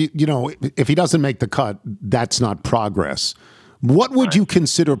 if he doesn't make the cut, that's not progress. What would you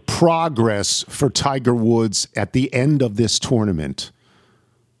consider progress for Tiger Woods at the end of this tournament?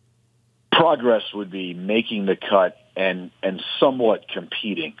 Progress would be making the cut and somewhat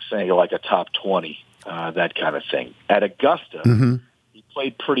competing, saying like a top 20, that kind of thing. At Augusta, he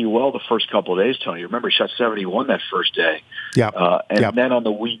played pretty well the first couple of days, Tony. Remember, he shot 71 that first day. Then on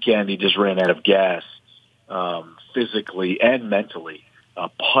the weekend, he just ran out of gas physically and mentally.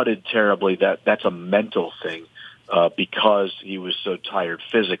 Putted terribly. That's a mental thing because he was so tired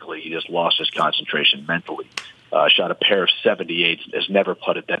physically. He just lost his concentration mentally. Shot a pair of 78s, has never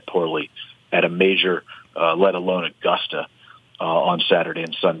putted that poorly at a major, let alone Augusta, on Saturday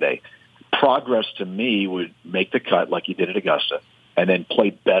and Sunday. Progress to me would make the cut like he did at Augusta and then play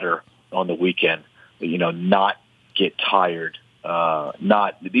better on the weekend, not get tired.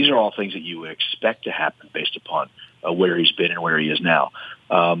 These are all things that you would expect to happen based upon where he's been and where he is now.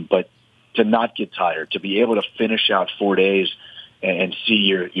 But to not get tired, to be able to finish out 4 days and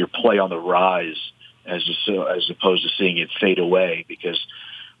see your play on the rise as opposed to seeing it fade away, because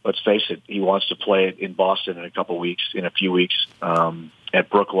let's face it, he wants to play it in Boston in a few weeks at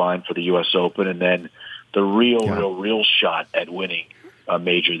Brookline for the U.S. Open, and then the real shot at winning a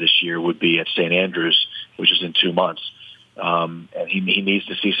major this year would be at St. Andrews, which is in 2 months. And he needs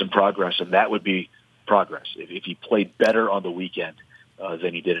to see some progress, and that would be progress if he played better on the weekend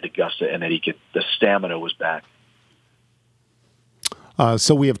than he did at Augusta, and that the stamina was back.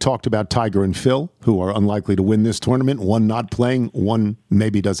 So we have talked about Tiger and Phil, who are unlikely to win this tournament. One not playing, one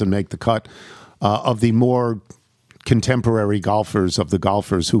maybe doesn't make the cut. Of the more contemporary golfers, of the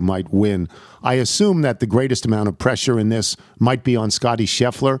golfers who might win, I assume that the greatest amount of pressure in this might be on Scottie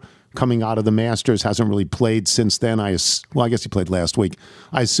Scheffler, coming out of the Masters, hasn't really played since then. I guess he played last week.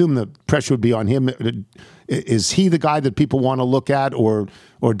 I assume the pressure would be on him. Is he the guy that people want to look at, or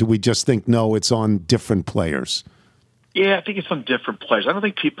do we just think, no, it's on different players? Yeah, I think it's on different players. I don't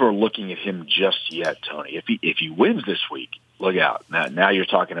think people are looking at him just yet, Tony. If he wins this week, look out. Now you're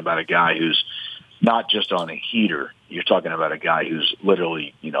talking about a guy who's not just on a heater. You're talking about a guy who's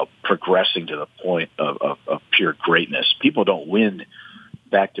literally, progressing to the point of pure greatness. People don't win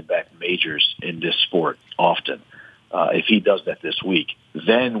back-to-back majors in this sport often. If he does that this week,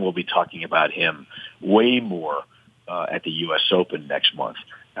 then we'll be talking about him way more at the U.S. Open next month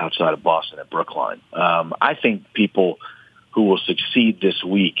outside of Boston at Brookline. I think people who will succeed this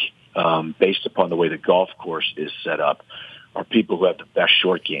week, based upon the way the golf course is set up, are people who have the best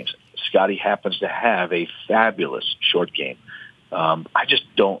short games. Scotty happens to have a fabulous short game. I just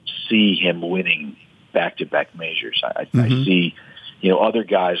don't see him winning back-to-back majors. I see other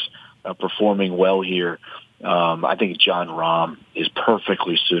guys performing well here. I think John Rahm is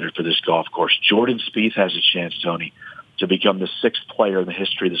perfectly suited for this golf course. Jordan Spieth has a chance, Tony, to become the 6th player in the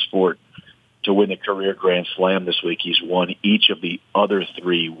history of the sport to win the career Grand Slam this week. He's won each of the other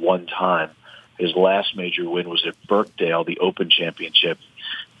 3 one time. His last major win was at Birkdale, the Open Championship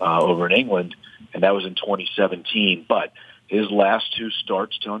over in England, and that was in 2017. But his last 2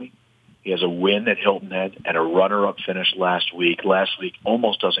 starts, Tony, he has a win at Hilton Head and a runner-up finish last week. Last week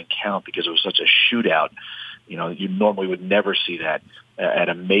almost doesn't count because it was such a shootout. You normally would never see that at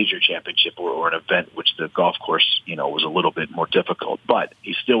a major championship or an event which the golf course, was a little bit more difficult. But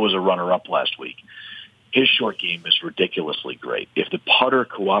he still was a runner-up last week. His short game is ridiculously great. If the putter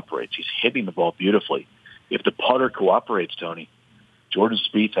cooperates, he's hitting the ball beautifully. If the putter cooperates, Tony, Jordan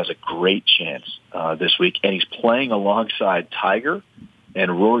Spieth has a great chance this week. And he's playing alongside Tiger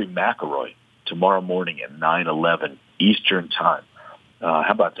and Rory McIlroy tomorrow morning at 9:11 Eastern Time. How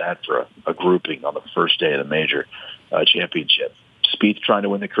about that for a grouping on the first day of the major championship? Spieth trying to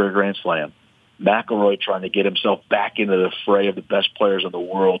win the career Grand Slam. McIlroy trying to get himself back into the fray of the best players in the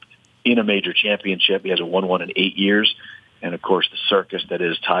world in a major championship. He hasn't won one in 8 years. And, of course, the circus that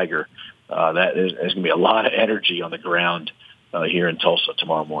is Tiger. There's going to be a lot of energy on the ground here in Tulsa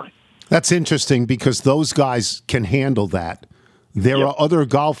tomorrow morning. That's interesting because those guys can handle that. There are other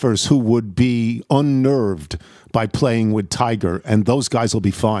golfers who would be unnerved by playing with Tiger, and those guys will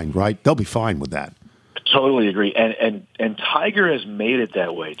be fine, right? They'll be fine with that. Totally agree. And Tiger has made it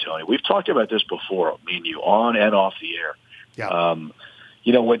that way, Tony. We've talked about this before, me and you, on and off the air.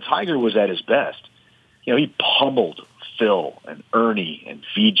 Yeah. When Tiger was at his best, he pummeled Phil and Ernie and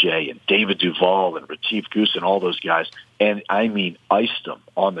VJ and David Duval and Retief Goose and all those guys. And I mean, iced them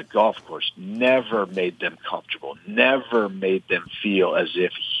on the golf course, never made them comfortable, never made them feel as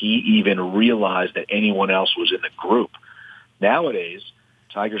if he even realized that anyone else was in the group. Nowadays,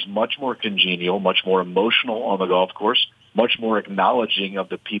 Tiger's much more congenial, much more emotional on the golf course, much more acknowledging of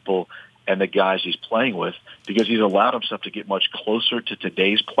the people and the guys he's playing with because he's allowed himself to get much closer to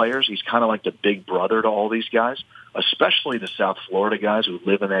today's players. He's kind of like the big brother to all these guys, especially the South Florida guys who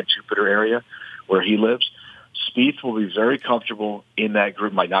live in that Jupiter area where he lives. Spieth will be very comfortable in that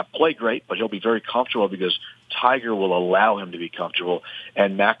group. Might not play great, but he'll be very comfortable because Tiger will allow him to be comfortable.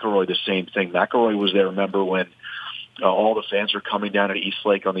 And McIlroy, the same thing. McIlroy was there, remember, when all the fans were coming down at East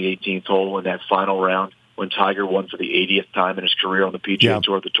Lake on the 18th hole in that final round when Tiger won for the 80th time in his career on the PGA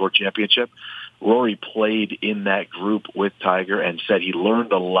Tour, the Tour Championship. Rory played in that group with Tiger and said he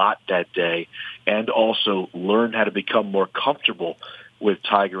learned a lot that day and also learned how to become more comfortable with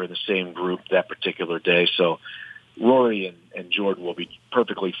Tiger in the same group that particular day. So Rory and Jordan will be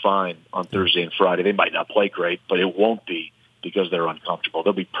perfectly fine on Thursday and Friday. They might not play great, but it won't be because they're uncomfortable.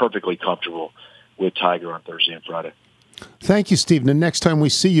 They'll be perfectly comfortable with Tiger on Thursday and Friday. Thank you, Steve. The next time we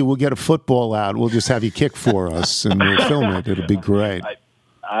see you, we'll get a football out. We'll just have you kick for us, and we'll film it. It'll be great.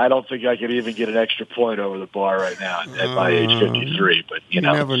 I don't think I could even get an extra point over the bar right now at my age 53, but you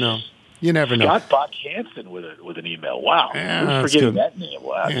never know. You never know. Scott Bach Hansen with an email. Wow. Yeah, who's forgetting that name?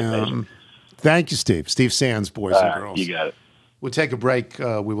 Wow, that's amazing. Thank you, Steve. Steve Sands, boys and girls. You got it. We'll take a break.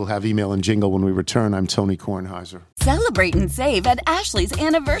 We will have email and jingle when we return. I'm Tony Kornheiser. Celebrate and save at Ashley's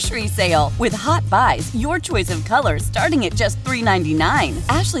Anniversary Sale. With Hot Buys, your choice of colors starting at just $3.99.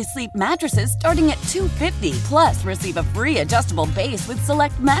 Ashley Sleep mattresses starting at $2.50. Plus, receive a free adjustable base with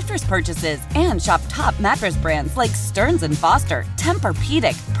select mattress purchases. And shop top mattress brands like Stearns & Foster,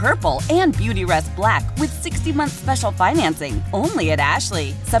 Tempur-Pedic, Purple, and Beautyrest Black with 60-month special financing. Only at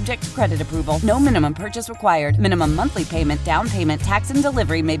Ashley. Subject to credit approval. No minimum purchase required. Minimum monthly payment, down payment, tax, and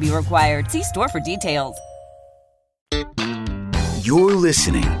delivery may be required. See store for details. You're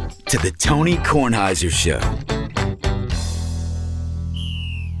listening to the Tony Kornheiser Show.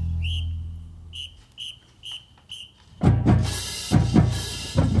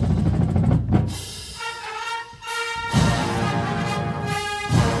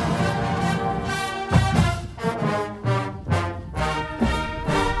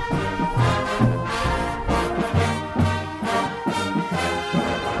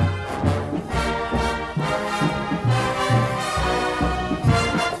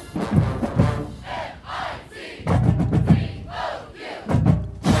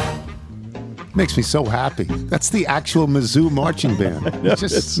 Makes me so happy. That's the actual Mizzou marching band. It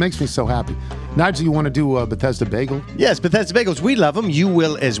just makes me so happy. Nigel, you want to do Bethesda Bagel? Yes, Bethesda Bagels. We love them. You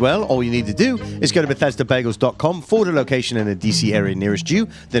will as well. All you need to do is go to BethesdaBagels.com, forward a location in the DC area nearest you,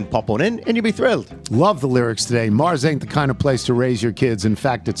 then pop on in, and you'll be thrilled. Love the lyrics today. Mars ain't the kind of place to raise your kids. In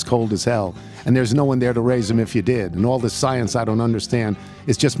fact, it's cold as hell. And there's no one there to raise them if you did. And all this science I don't understand.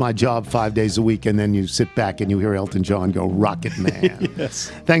 It's just my job 5 days a week. And then you sit back and you hear Elton John go, Rocket Man.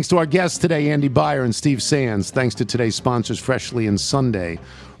 Yes. Thanks to our guests today, Andy Byer and Steve Sands. Thanks to today's sponsors, Freshly and Sunday.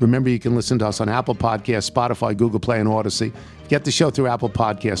 Remember, you can listen to us on Apple Podcasts, Spotify, Google Play, and Odyssey. Get the show through Apple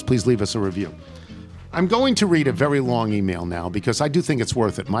Podcasts. Please leave us a review. I'm going to read a very long email now because I do think it's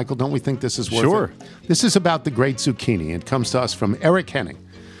worth it. Michael, don't we think this is worth it? Sure. This is about the Great Zucchini. It comes to us from Eric Henning.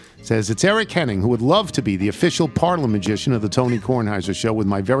 It says, it's Eric Henning, who would love to be the official parlor magician of the Tony Kornheiser Show with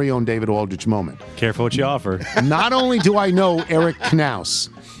my very own David Aldrich moment. Careful what you offer. Not only do I know Eric Knaus,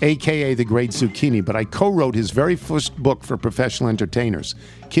 a.k.a. The Great Zucchini, but I co-wrote his very first book for professional entertainers,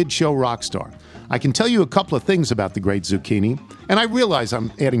 Kid Show Rockstar. I can tell you a couple of things about The Great Zucchini, and I realize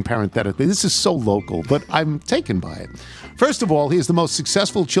I'm adding parenthetically. This is so local, but I'm taken by it. First of all, he is the most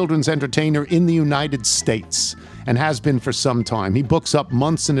successful children's entertainer in the United States and has been for some time. He books up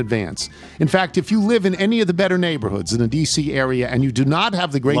months in advance. In fact, if you live in any of the better neighborhoods in the D.C. area and you do not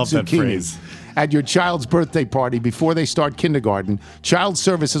have The Great Zucchini at your child's birthday party before they start kindergarten, child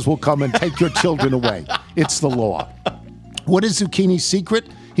services will come and take your children away. It's the law. What is Zucchini's secret?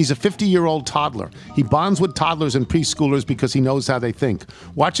 He's a 50-year-old toddler. He bonds with toddlers and preschoolers because he knows how they think.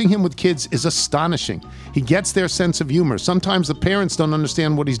 Watching him with kids is astonishing. He gets their sense of humor. Sometimes the parents don't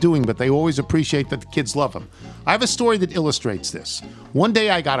understand what he's doing, but they always appreciate that the kids love him. I have a story that illustrates this. One day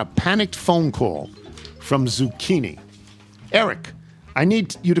I got a panicked phone call from Zucchini. Eric, I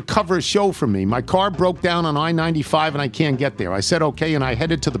need you to cover a show for me. My car broke down on I-95 and I can't get there. I said okay, and I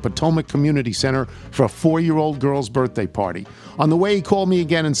headed to the Potomac Community Center for a 4-year-old girl's birthday party. On the way, he called me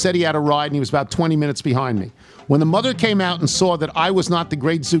again and said he had a ride and he was about 20 minutes behind me. When the mother came out and saw that I was not the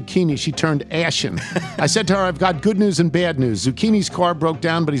great Zucchini, she turned ashen. I said to her, I've got good news and bad news. Zucchini's car broke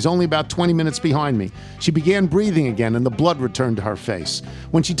down, but he's only about 20 minutes behind me. She began breathing again, and the blood returned to her face.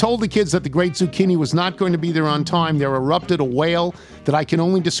 When she told the kids that the great Zucchini was not going to be there on time, there erupted a wail that I can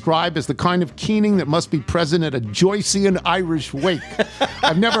only describe as the kind of keening that must be present at a Joycean Irish wake.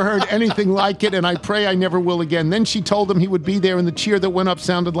 I've never heard anything like it, and I pray I never will again. Then she told him he would be there, and the cheer that went up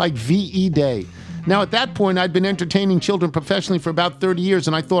sounded like VE Day. Now, at that point, I'd been entertaining children professionally for about 30 years,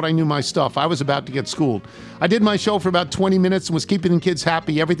 and I thought I knew my stuff. I was about to get schooled. I did my show for about 20 minutes and was keeping the kids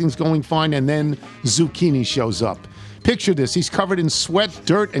happy. Everything's going fine, and then Zucchini shows up. Picture this. He's covered in sweat,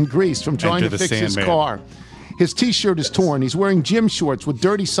 dirt, and grease from trying to fix his car. His T-shirt is torn. He's wearing gym shorts with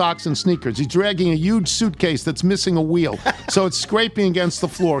dirty socks and sneakers. He's dragging a huge suitcase that's missing a wheel, so it's scraping against the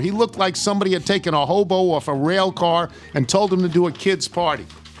floor. He looked like somebody had taken a hobo off a rail car and told him to do a kid's party.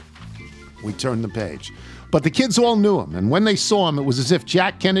 We turned the page. But the kids all knew him, and when they saw him, it was as if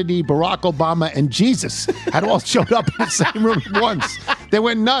Jack Kennedy, Barack Obama, and Jesus had all showed up in the same room at once. They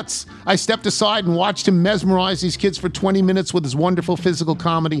went nuts. I stepped aside and watched him mesmerize these kids for 20 minutes with his wonderful physical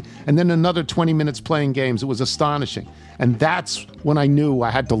comedy, and then another 20 minutes playing games. It was astonishing. And that's when I knew I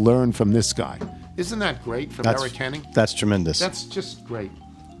had to learn from this guy. Isn't that great from Eric Henning? That's tremendous. That's just great.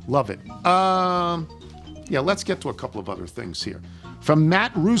 Love it. Yeah, let's get to a couple of other things here. From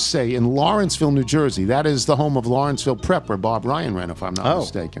Matt Rousse in Lawrenceville, New Jersey. That is the home of Lawrenceville Prep, where Bob Ryan ran, if I'm not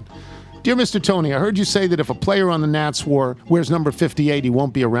mistaken. Dear Mr. Tony, I heard you say that if a player on the Nats wears number 58, he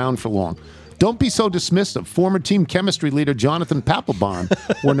won't be around for long. Don't be so dismissive. Former team chemistry leader Jonathan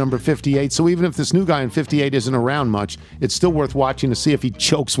Papelbon wore number 58, so even if this new guy in 58 isn't around much, it's still worth watching to see if he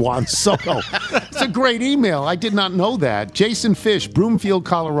chokes Juan Soto. It's a great email. I did not know that. Jason Fish, Broomfield,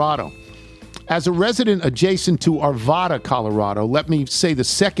 Colorado. As a resident adjacent to Arvada, Colorado, let me say the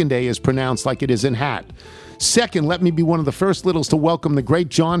second A is pronounced like it is in Hat. Second, let me be one of the first littles to welcome the great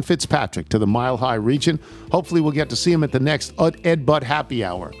John Fitzpatrick to the Mile High region. Hopefully we'll get to see him at the next Ed Bud Happy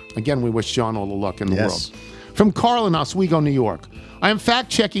Hour. Again, we wish John all the luck in the world. From Carl in Oswego, New York. I am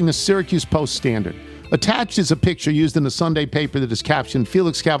fact-checking the Syracuse Post-Standard. Attached is a picture used in the Sunday paper that is captioned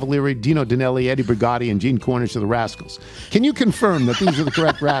Felix Cavalieri, Dino Danelli, Eddie Brigatti, and Gene Cornish are the Rascals. Can you confirm that these are the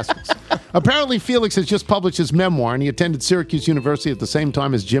correct Rascals? Apparently, Felix has just published his memoir, and he attended Syracuse University at the same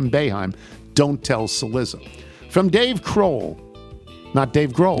time as Jim Boeheim. Don't tell Saliza. From Dave Kroll. Not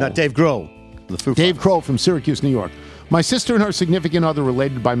Dave Grohl. Not Dave Grohl. Dave Kroll from Syracuse, New York. My sister and her significant other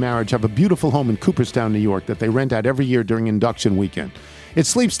related by marriage have a beautiful home in Cooperstown, New York that they rent out every year during induction weekend. It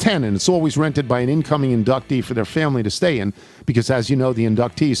sleeps 10, and it's always rented by an incoming inductee for their family to stay in because, as you know, the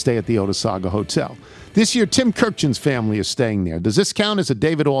inductees stay at the Otasaga Hotel. This year, Tim Kirkchen's family is staying there. Does this count as a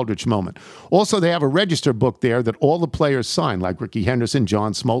David Aldrich moment? Also, they have a register book there that all the players sign, like Ricky Henderson,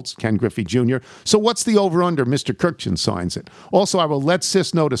 John Smoltz, Ken Griffey Jr. So what's the over-under? Mr. Kirkchen signs it. Also, I will let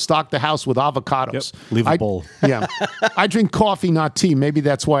Sis know to stock the house with avocados. Yep, leave a bowl. Yeah. I drink coffee, not tea. Maybe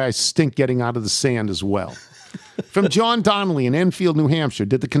that's why I stink getting out of the sand as well. From John Donnelly in Enfield, New Hampshire.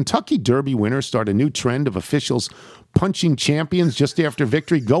 Did the Kentucky Derby winner start a new trend of officials punching champions just after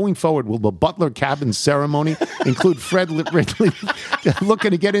victory? Going forward, will the Butler Cabin ceremony include Fred Ridley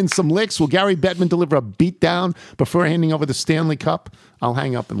looking to get in some licks? Will Gary Bettman deliver a beatdown before handing over the Stanley Cup? I'll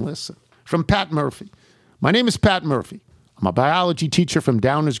hang up and listen. From Pat Murphy. My name is Pat Murphy. I'm a biology teacher from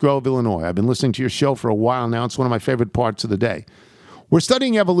Downers Grove, Illinois. I've been listening to your show for a while now. It's one of my favorite parts of the day. We're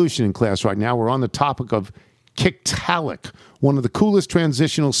studying evolution in class right now. We're on the topic of Tiktaalik, one of the coolest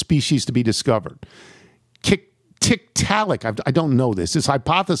transitional species to be discovered. Tiktaalik, I don't know this, is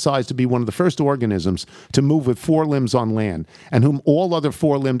hypothesized to be one of the first organisms to move with four limbs on land, and whom all other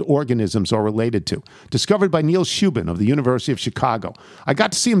four-limbed organisms are related to. Discovered by Neil Shubin of the University of Chicago. I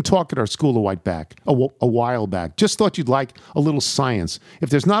got to see him talk at our school a while back. Just thought you'd like a little science.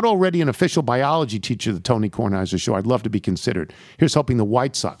 If there's not already an official biology teacher at the Tony Kornheiser Show, I'd love to be considered. Here's hoping the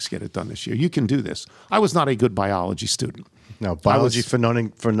White Sox get it done this year. You can do this. I was not a good biology student. No, biology for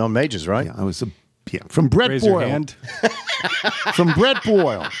non-majors, right? Yeah, I was from Brett Boyle. From Brett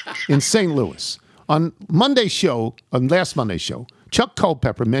Boyle in St. Louis. On last Monday's show, Chuck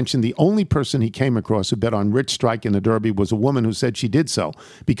Culpepper mentioned the only person he came across who bet on Rich Strike in the Derby was a woman who said she did so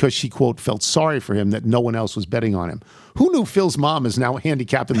because she, quote, felt sorry for him that no one else was betting on him. Who knew Phil's mom is now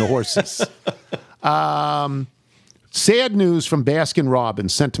handicapping the horses? Sad news from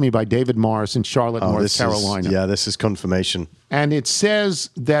Baskin-Robbins sent to me by David Morris in Charlotte, North Carolina. This is confirmation. And it says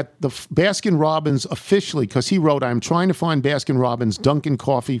that the Baskin-Robbins officially, because he wrote, I'm trying to find Baskin-Robbins Dunkin'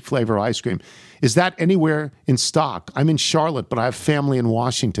 Coffee flavor ice cream. Is that anywhere in stock? I'm in Charlotte, but I have family in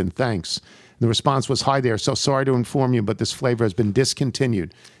Washington. Thanks. The response was, hi there. So sorry to inform you, but this flavor has been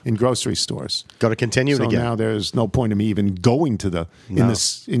discontinued in grocery stores. Got to continue it again. So now there's no point in me even going to the in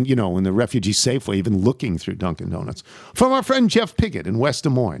the refugee Safeway, even looking through Dunkin' Donuts. From our friend Jeff Piggott in West Des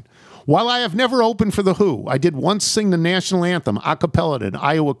Moines. While I have never opened for The Who, I did once sing the national anthem a cappella at an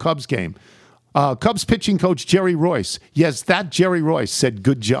Iowa Cubs game. Cubs pitching coach Jerry Royce, yes, that Jerry Royce said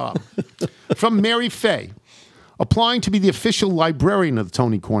good job. From Mary Fay. Applying to be the official librarian of the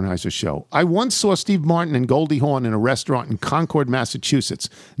Tony Kornheiser Show. I once saw Steve Martin and Goldie Hawn in a restaurant in Concord, Massachusetts.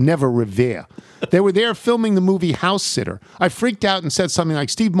 Never Revere. They were there filming the movie House Sitter. I freaked out and said something like,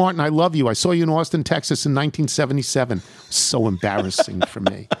 Steve Martin, I love you. I saw you in Austin, Texas in 1977. So embarrassing for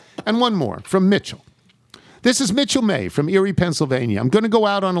me. And one more from Mitchell. This is Mitchell May from Erie, Pennsylvania. I'm going to go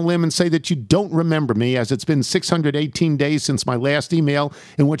out on a limb and say that you don't remember me, as it's been 618 days since my last email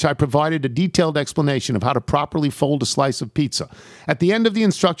in which I provided a detailed explanation of how to properly fold a slice of pizza. At the end of the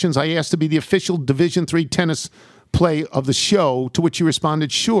instructions, I asked to be the official Division III tennis play of the show, to which you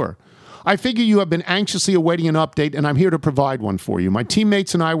responded, sure. I figure you have been anxiously awaiting an update, and I'm here to provide one for you. My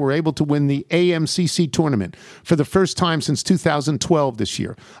teammates and I were able to win the AMCC tournament for the first time since 2012 this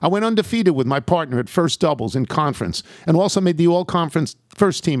year. I went undefeated with my partner at first doubles in conference, and also made the all-conference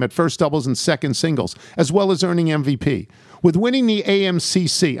first team at first doubles and second singles, as well as earning MVP. With winning the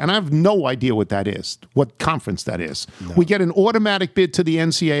AMCC, and I have no idea what that is, what conference that is, we get an automatic bid to the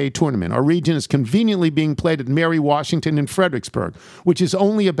NCAA tournament. Our region is conveniently being played at Mary Washington in Fredericksburg, which is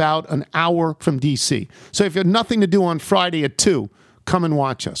only about an hour from D.C. So if you have nothing to do on Friday at 2, come and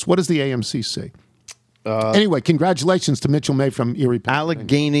watch us. What is the AMCC? Anyway, congratulations to Mitchell May from Erie, Pennsylvania.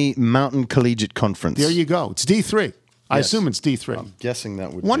 Allegheny Mountain Collegiate Conference. There you go. It's D3. I assume it's D3. I'm guessing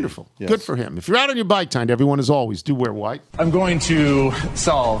that would Wonderful. be. Yes. Good for him. If you're out on your bike time, everyone, as always, do wear white. I'm going to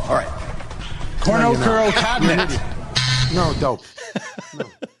solve. All right. Cornhusker cabinet. No, dope. No.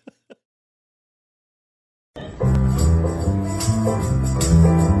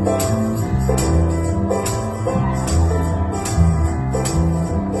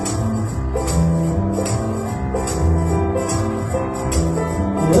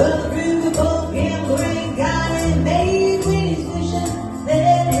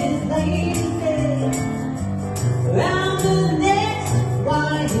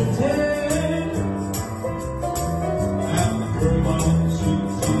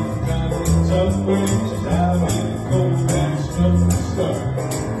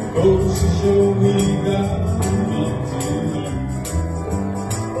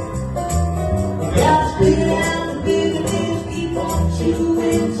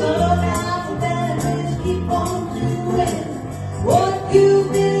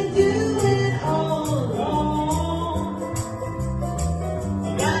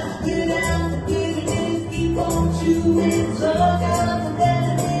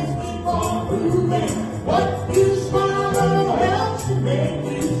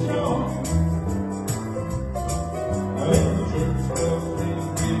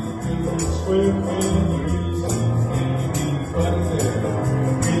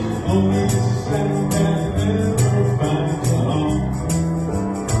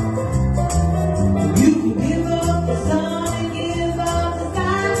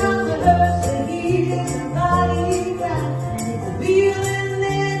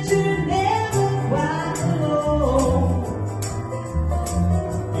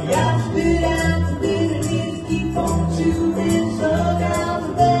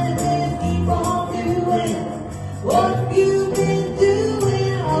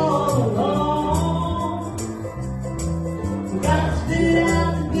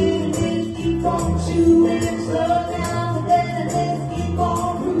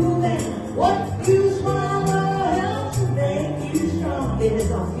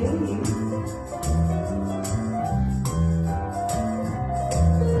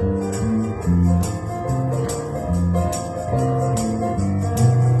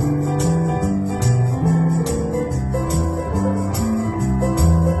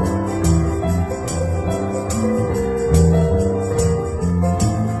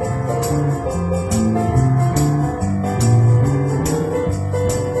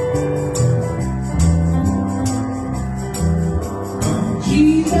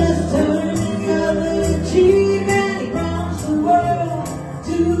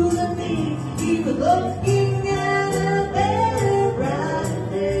 looking at a better, brighter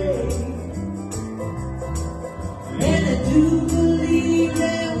day. And I do believe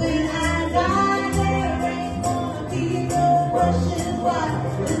that when I die, there ain't gonna be no question why.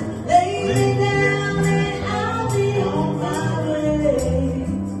 Just lay me down and I'll be on my way.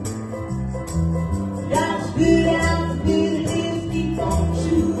 Gotta spit out the bitterness, keep on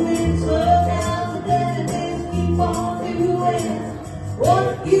chewing, slow down the bitterness, keep on doing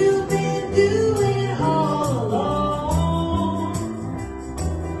what you've been doing all along.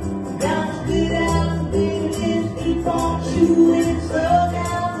 Gotta spit out the bitterness, keep on chewing, slow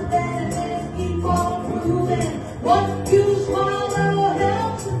down the bitterness, keep on proving what you swallow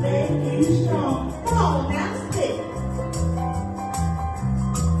helps to make you strong. Come on, now spit.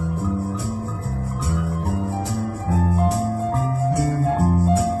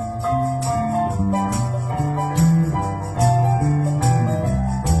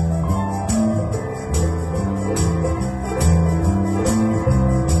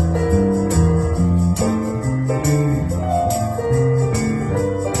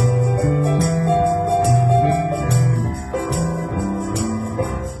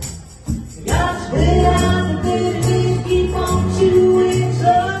 Gotta spit out the bitterness, keep on chewing,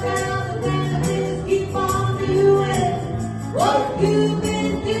 slow down the bitterness, keep on doing what you've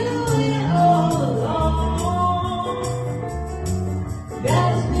been doing all along.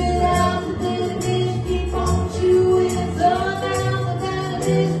 Gotta spit out the bitterness, keep on chewing, slow down the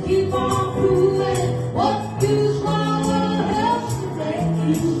bitterness, keep on proving what you swallow helps to make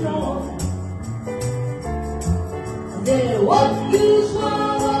you strong. That what you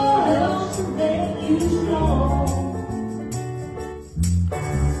swallow helps to make you strong.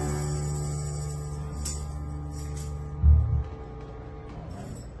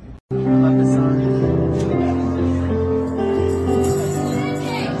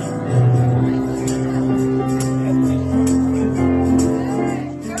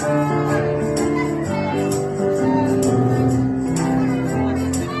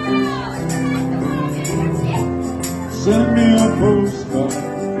 Send me a postcard,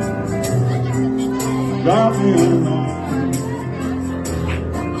 drop me a line.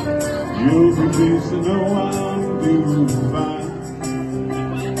 You'll be pleased to know I'm doing fine.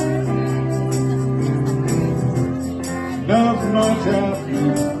 Nothing much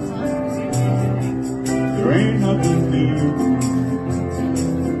happening, there ain't nothing new.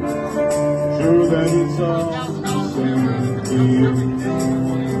 Sure that it's all the same to you.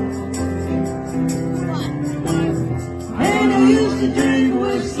 And I used to drink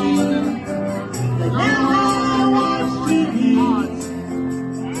whiskey, but now I watch TV.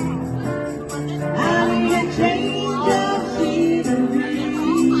 I need a change of scenery.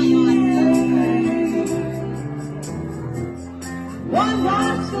 One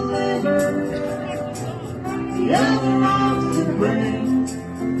rocks the liver, the other rocks the brain.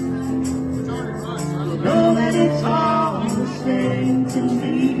 Know that it's all the same to me.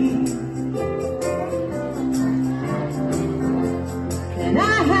 And I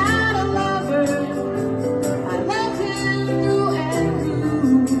had a lover, I loved him through and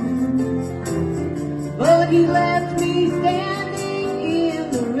through, but he left me standing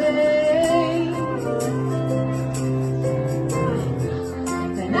in the rain.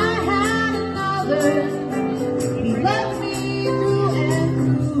 And I had another, he loved me through and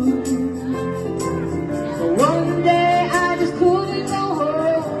through, but one day I just couldn't go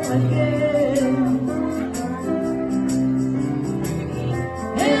home again.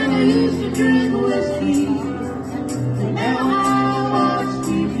 And I used to drink whiskey, and now I watch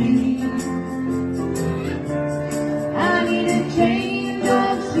TV. I need a change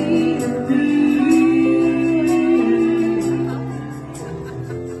of scenery.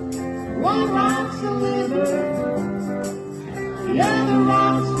 One rocks the liver, the other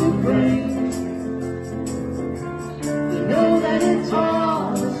rocks the brain. You know that it's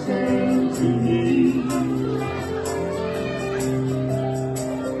all the same to me.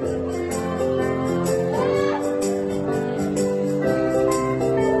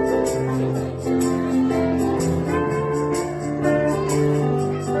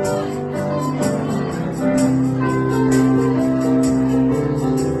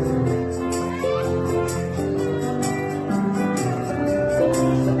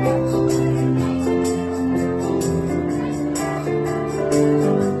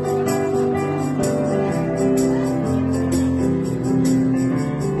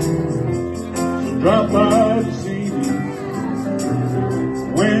 Drop by to see me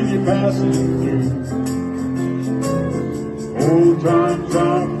when you're passing through. Old times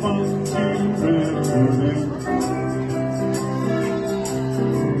are fun to remember them.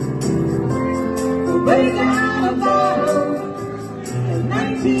 break out a bottle in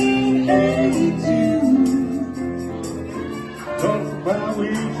 1982. Talk about we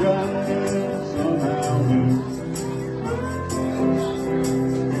tried and somehow lose.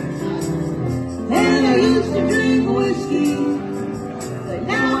 And I used to drink whiskey, but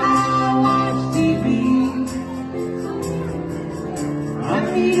now I watch TV. I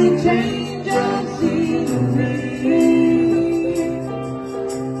need a change of scenery.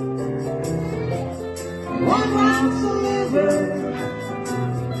 One rocks a liver,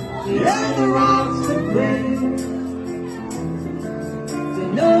 the other rocks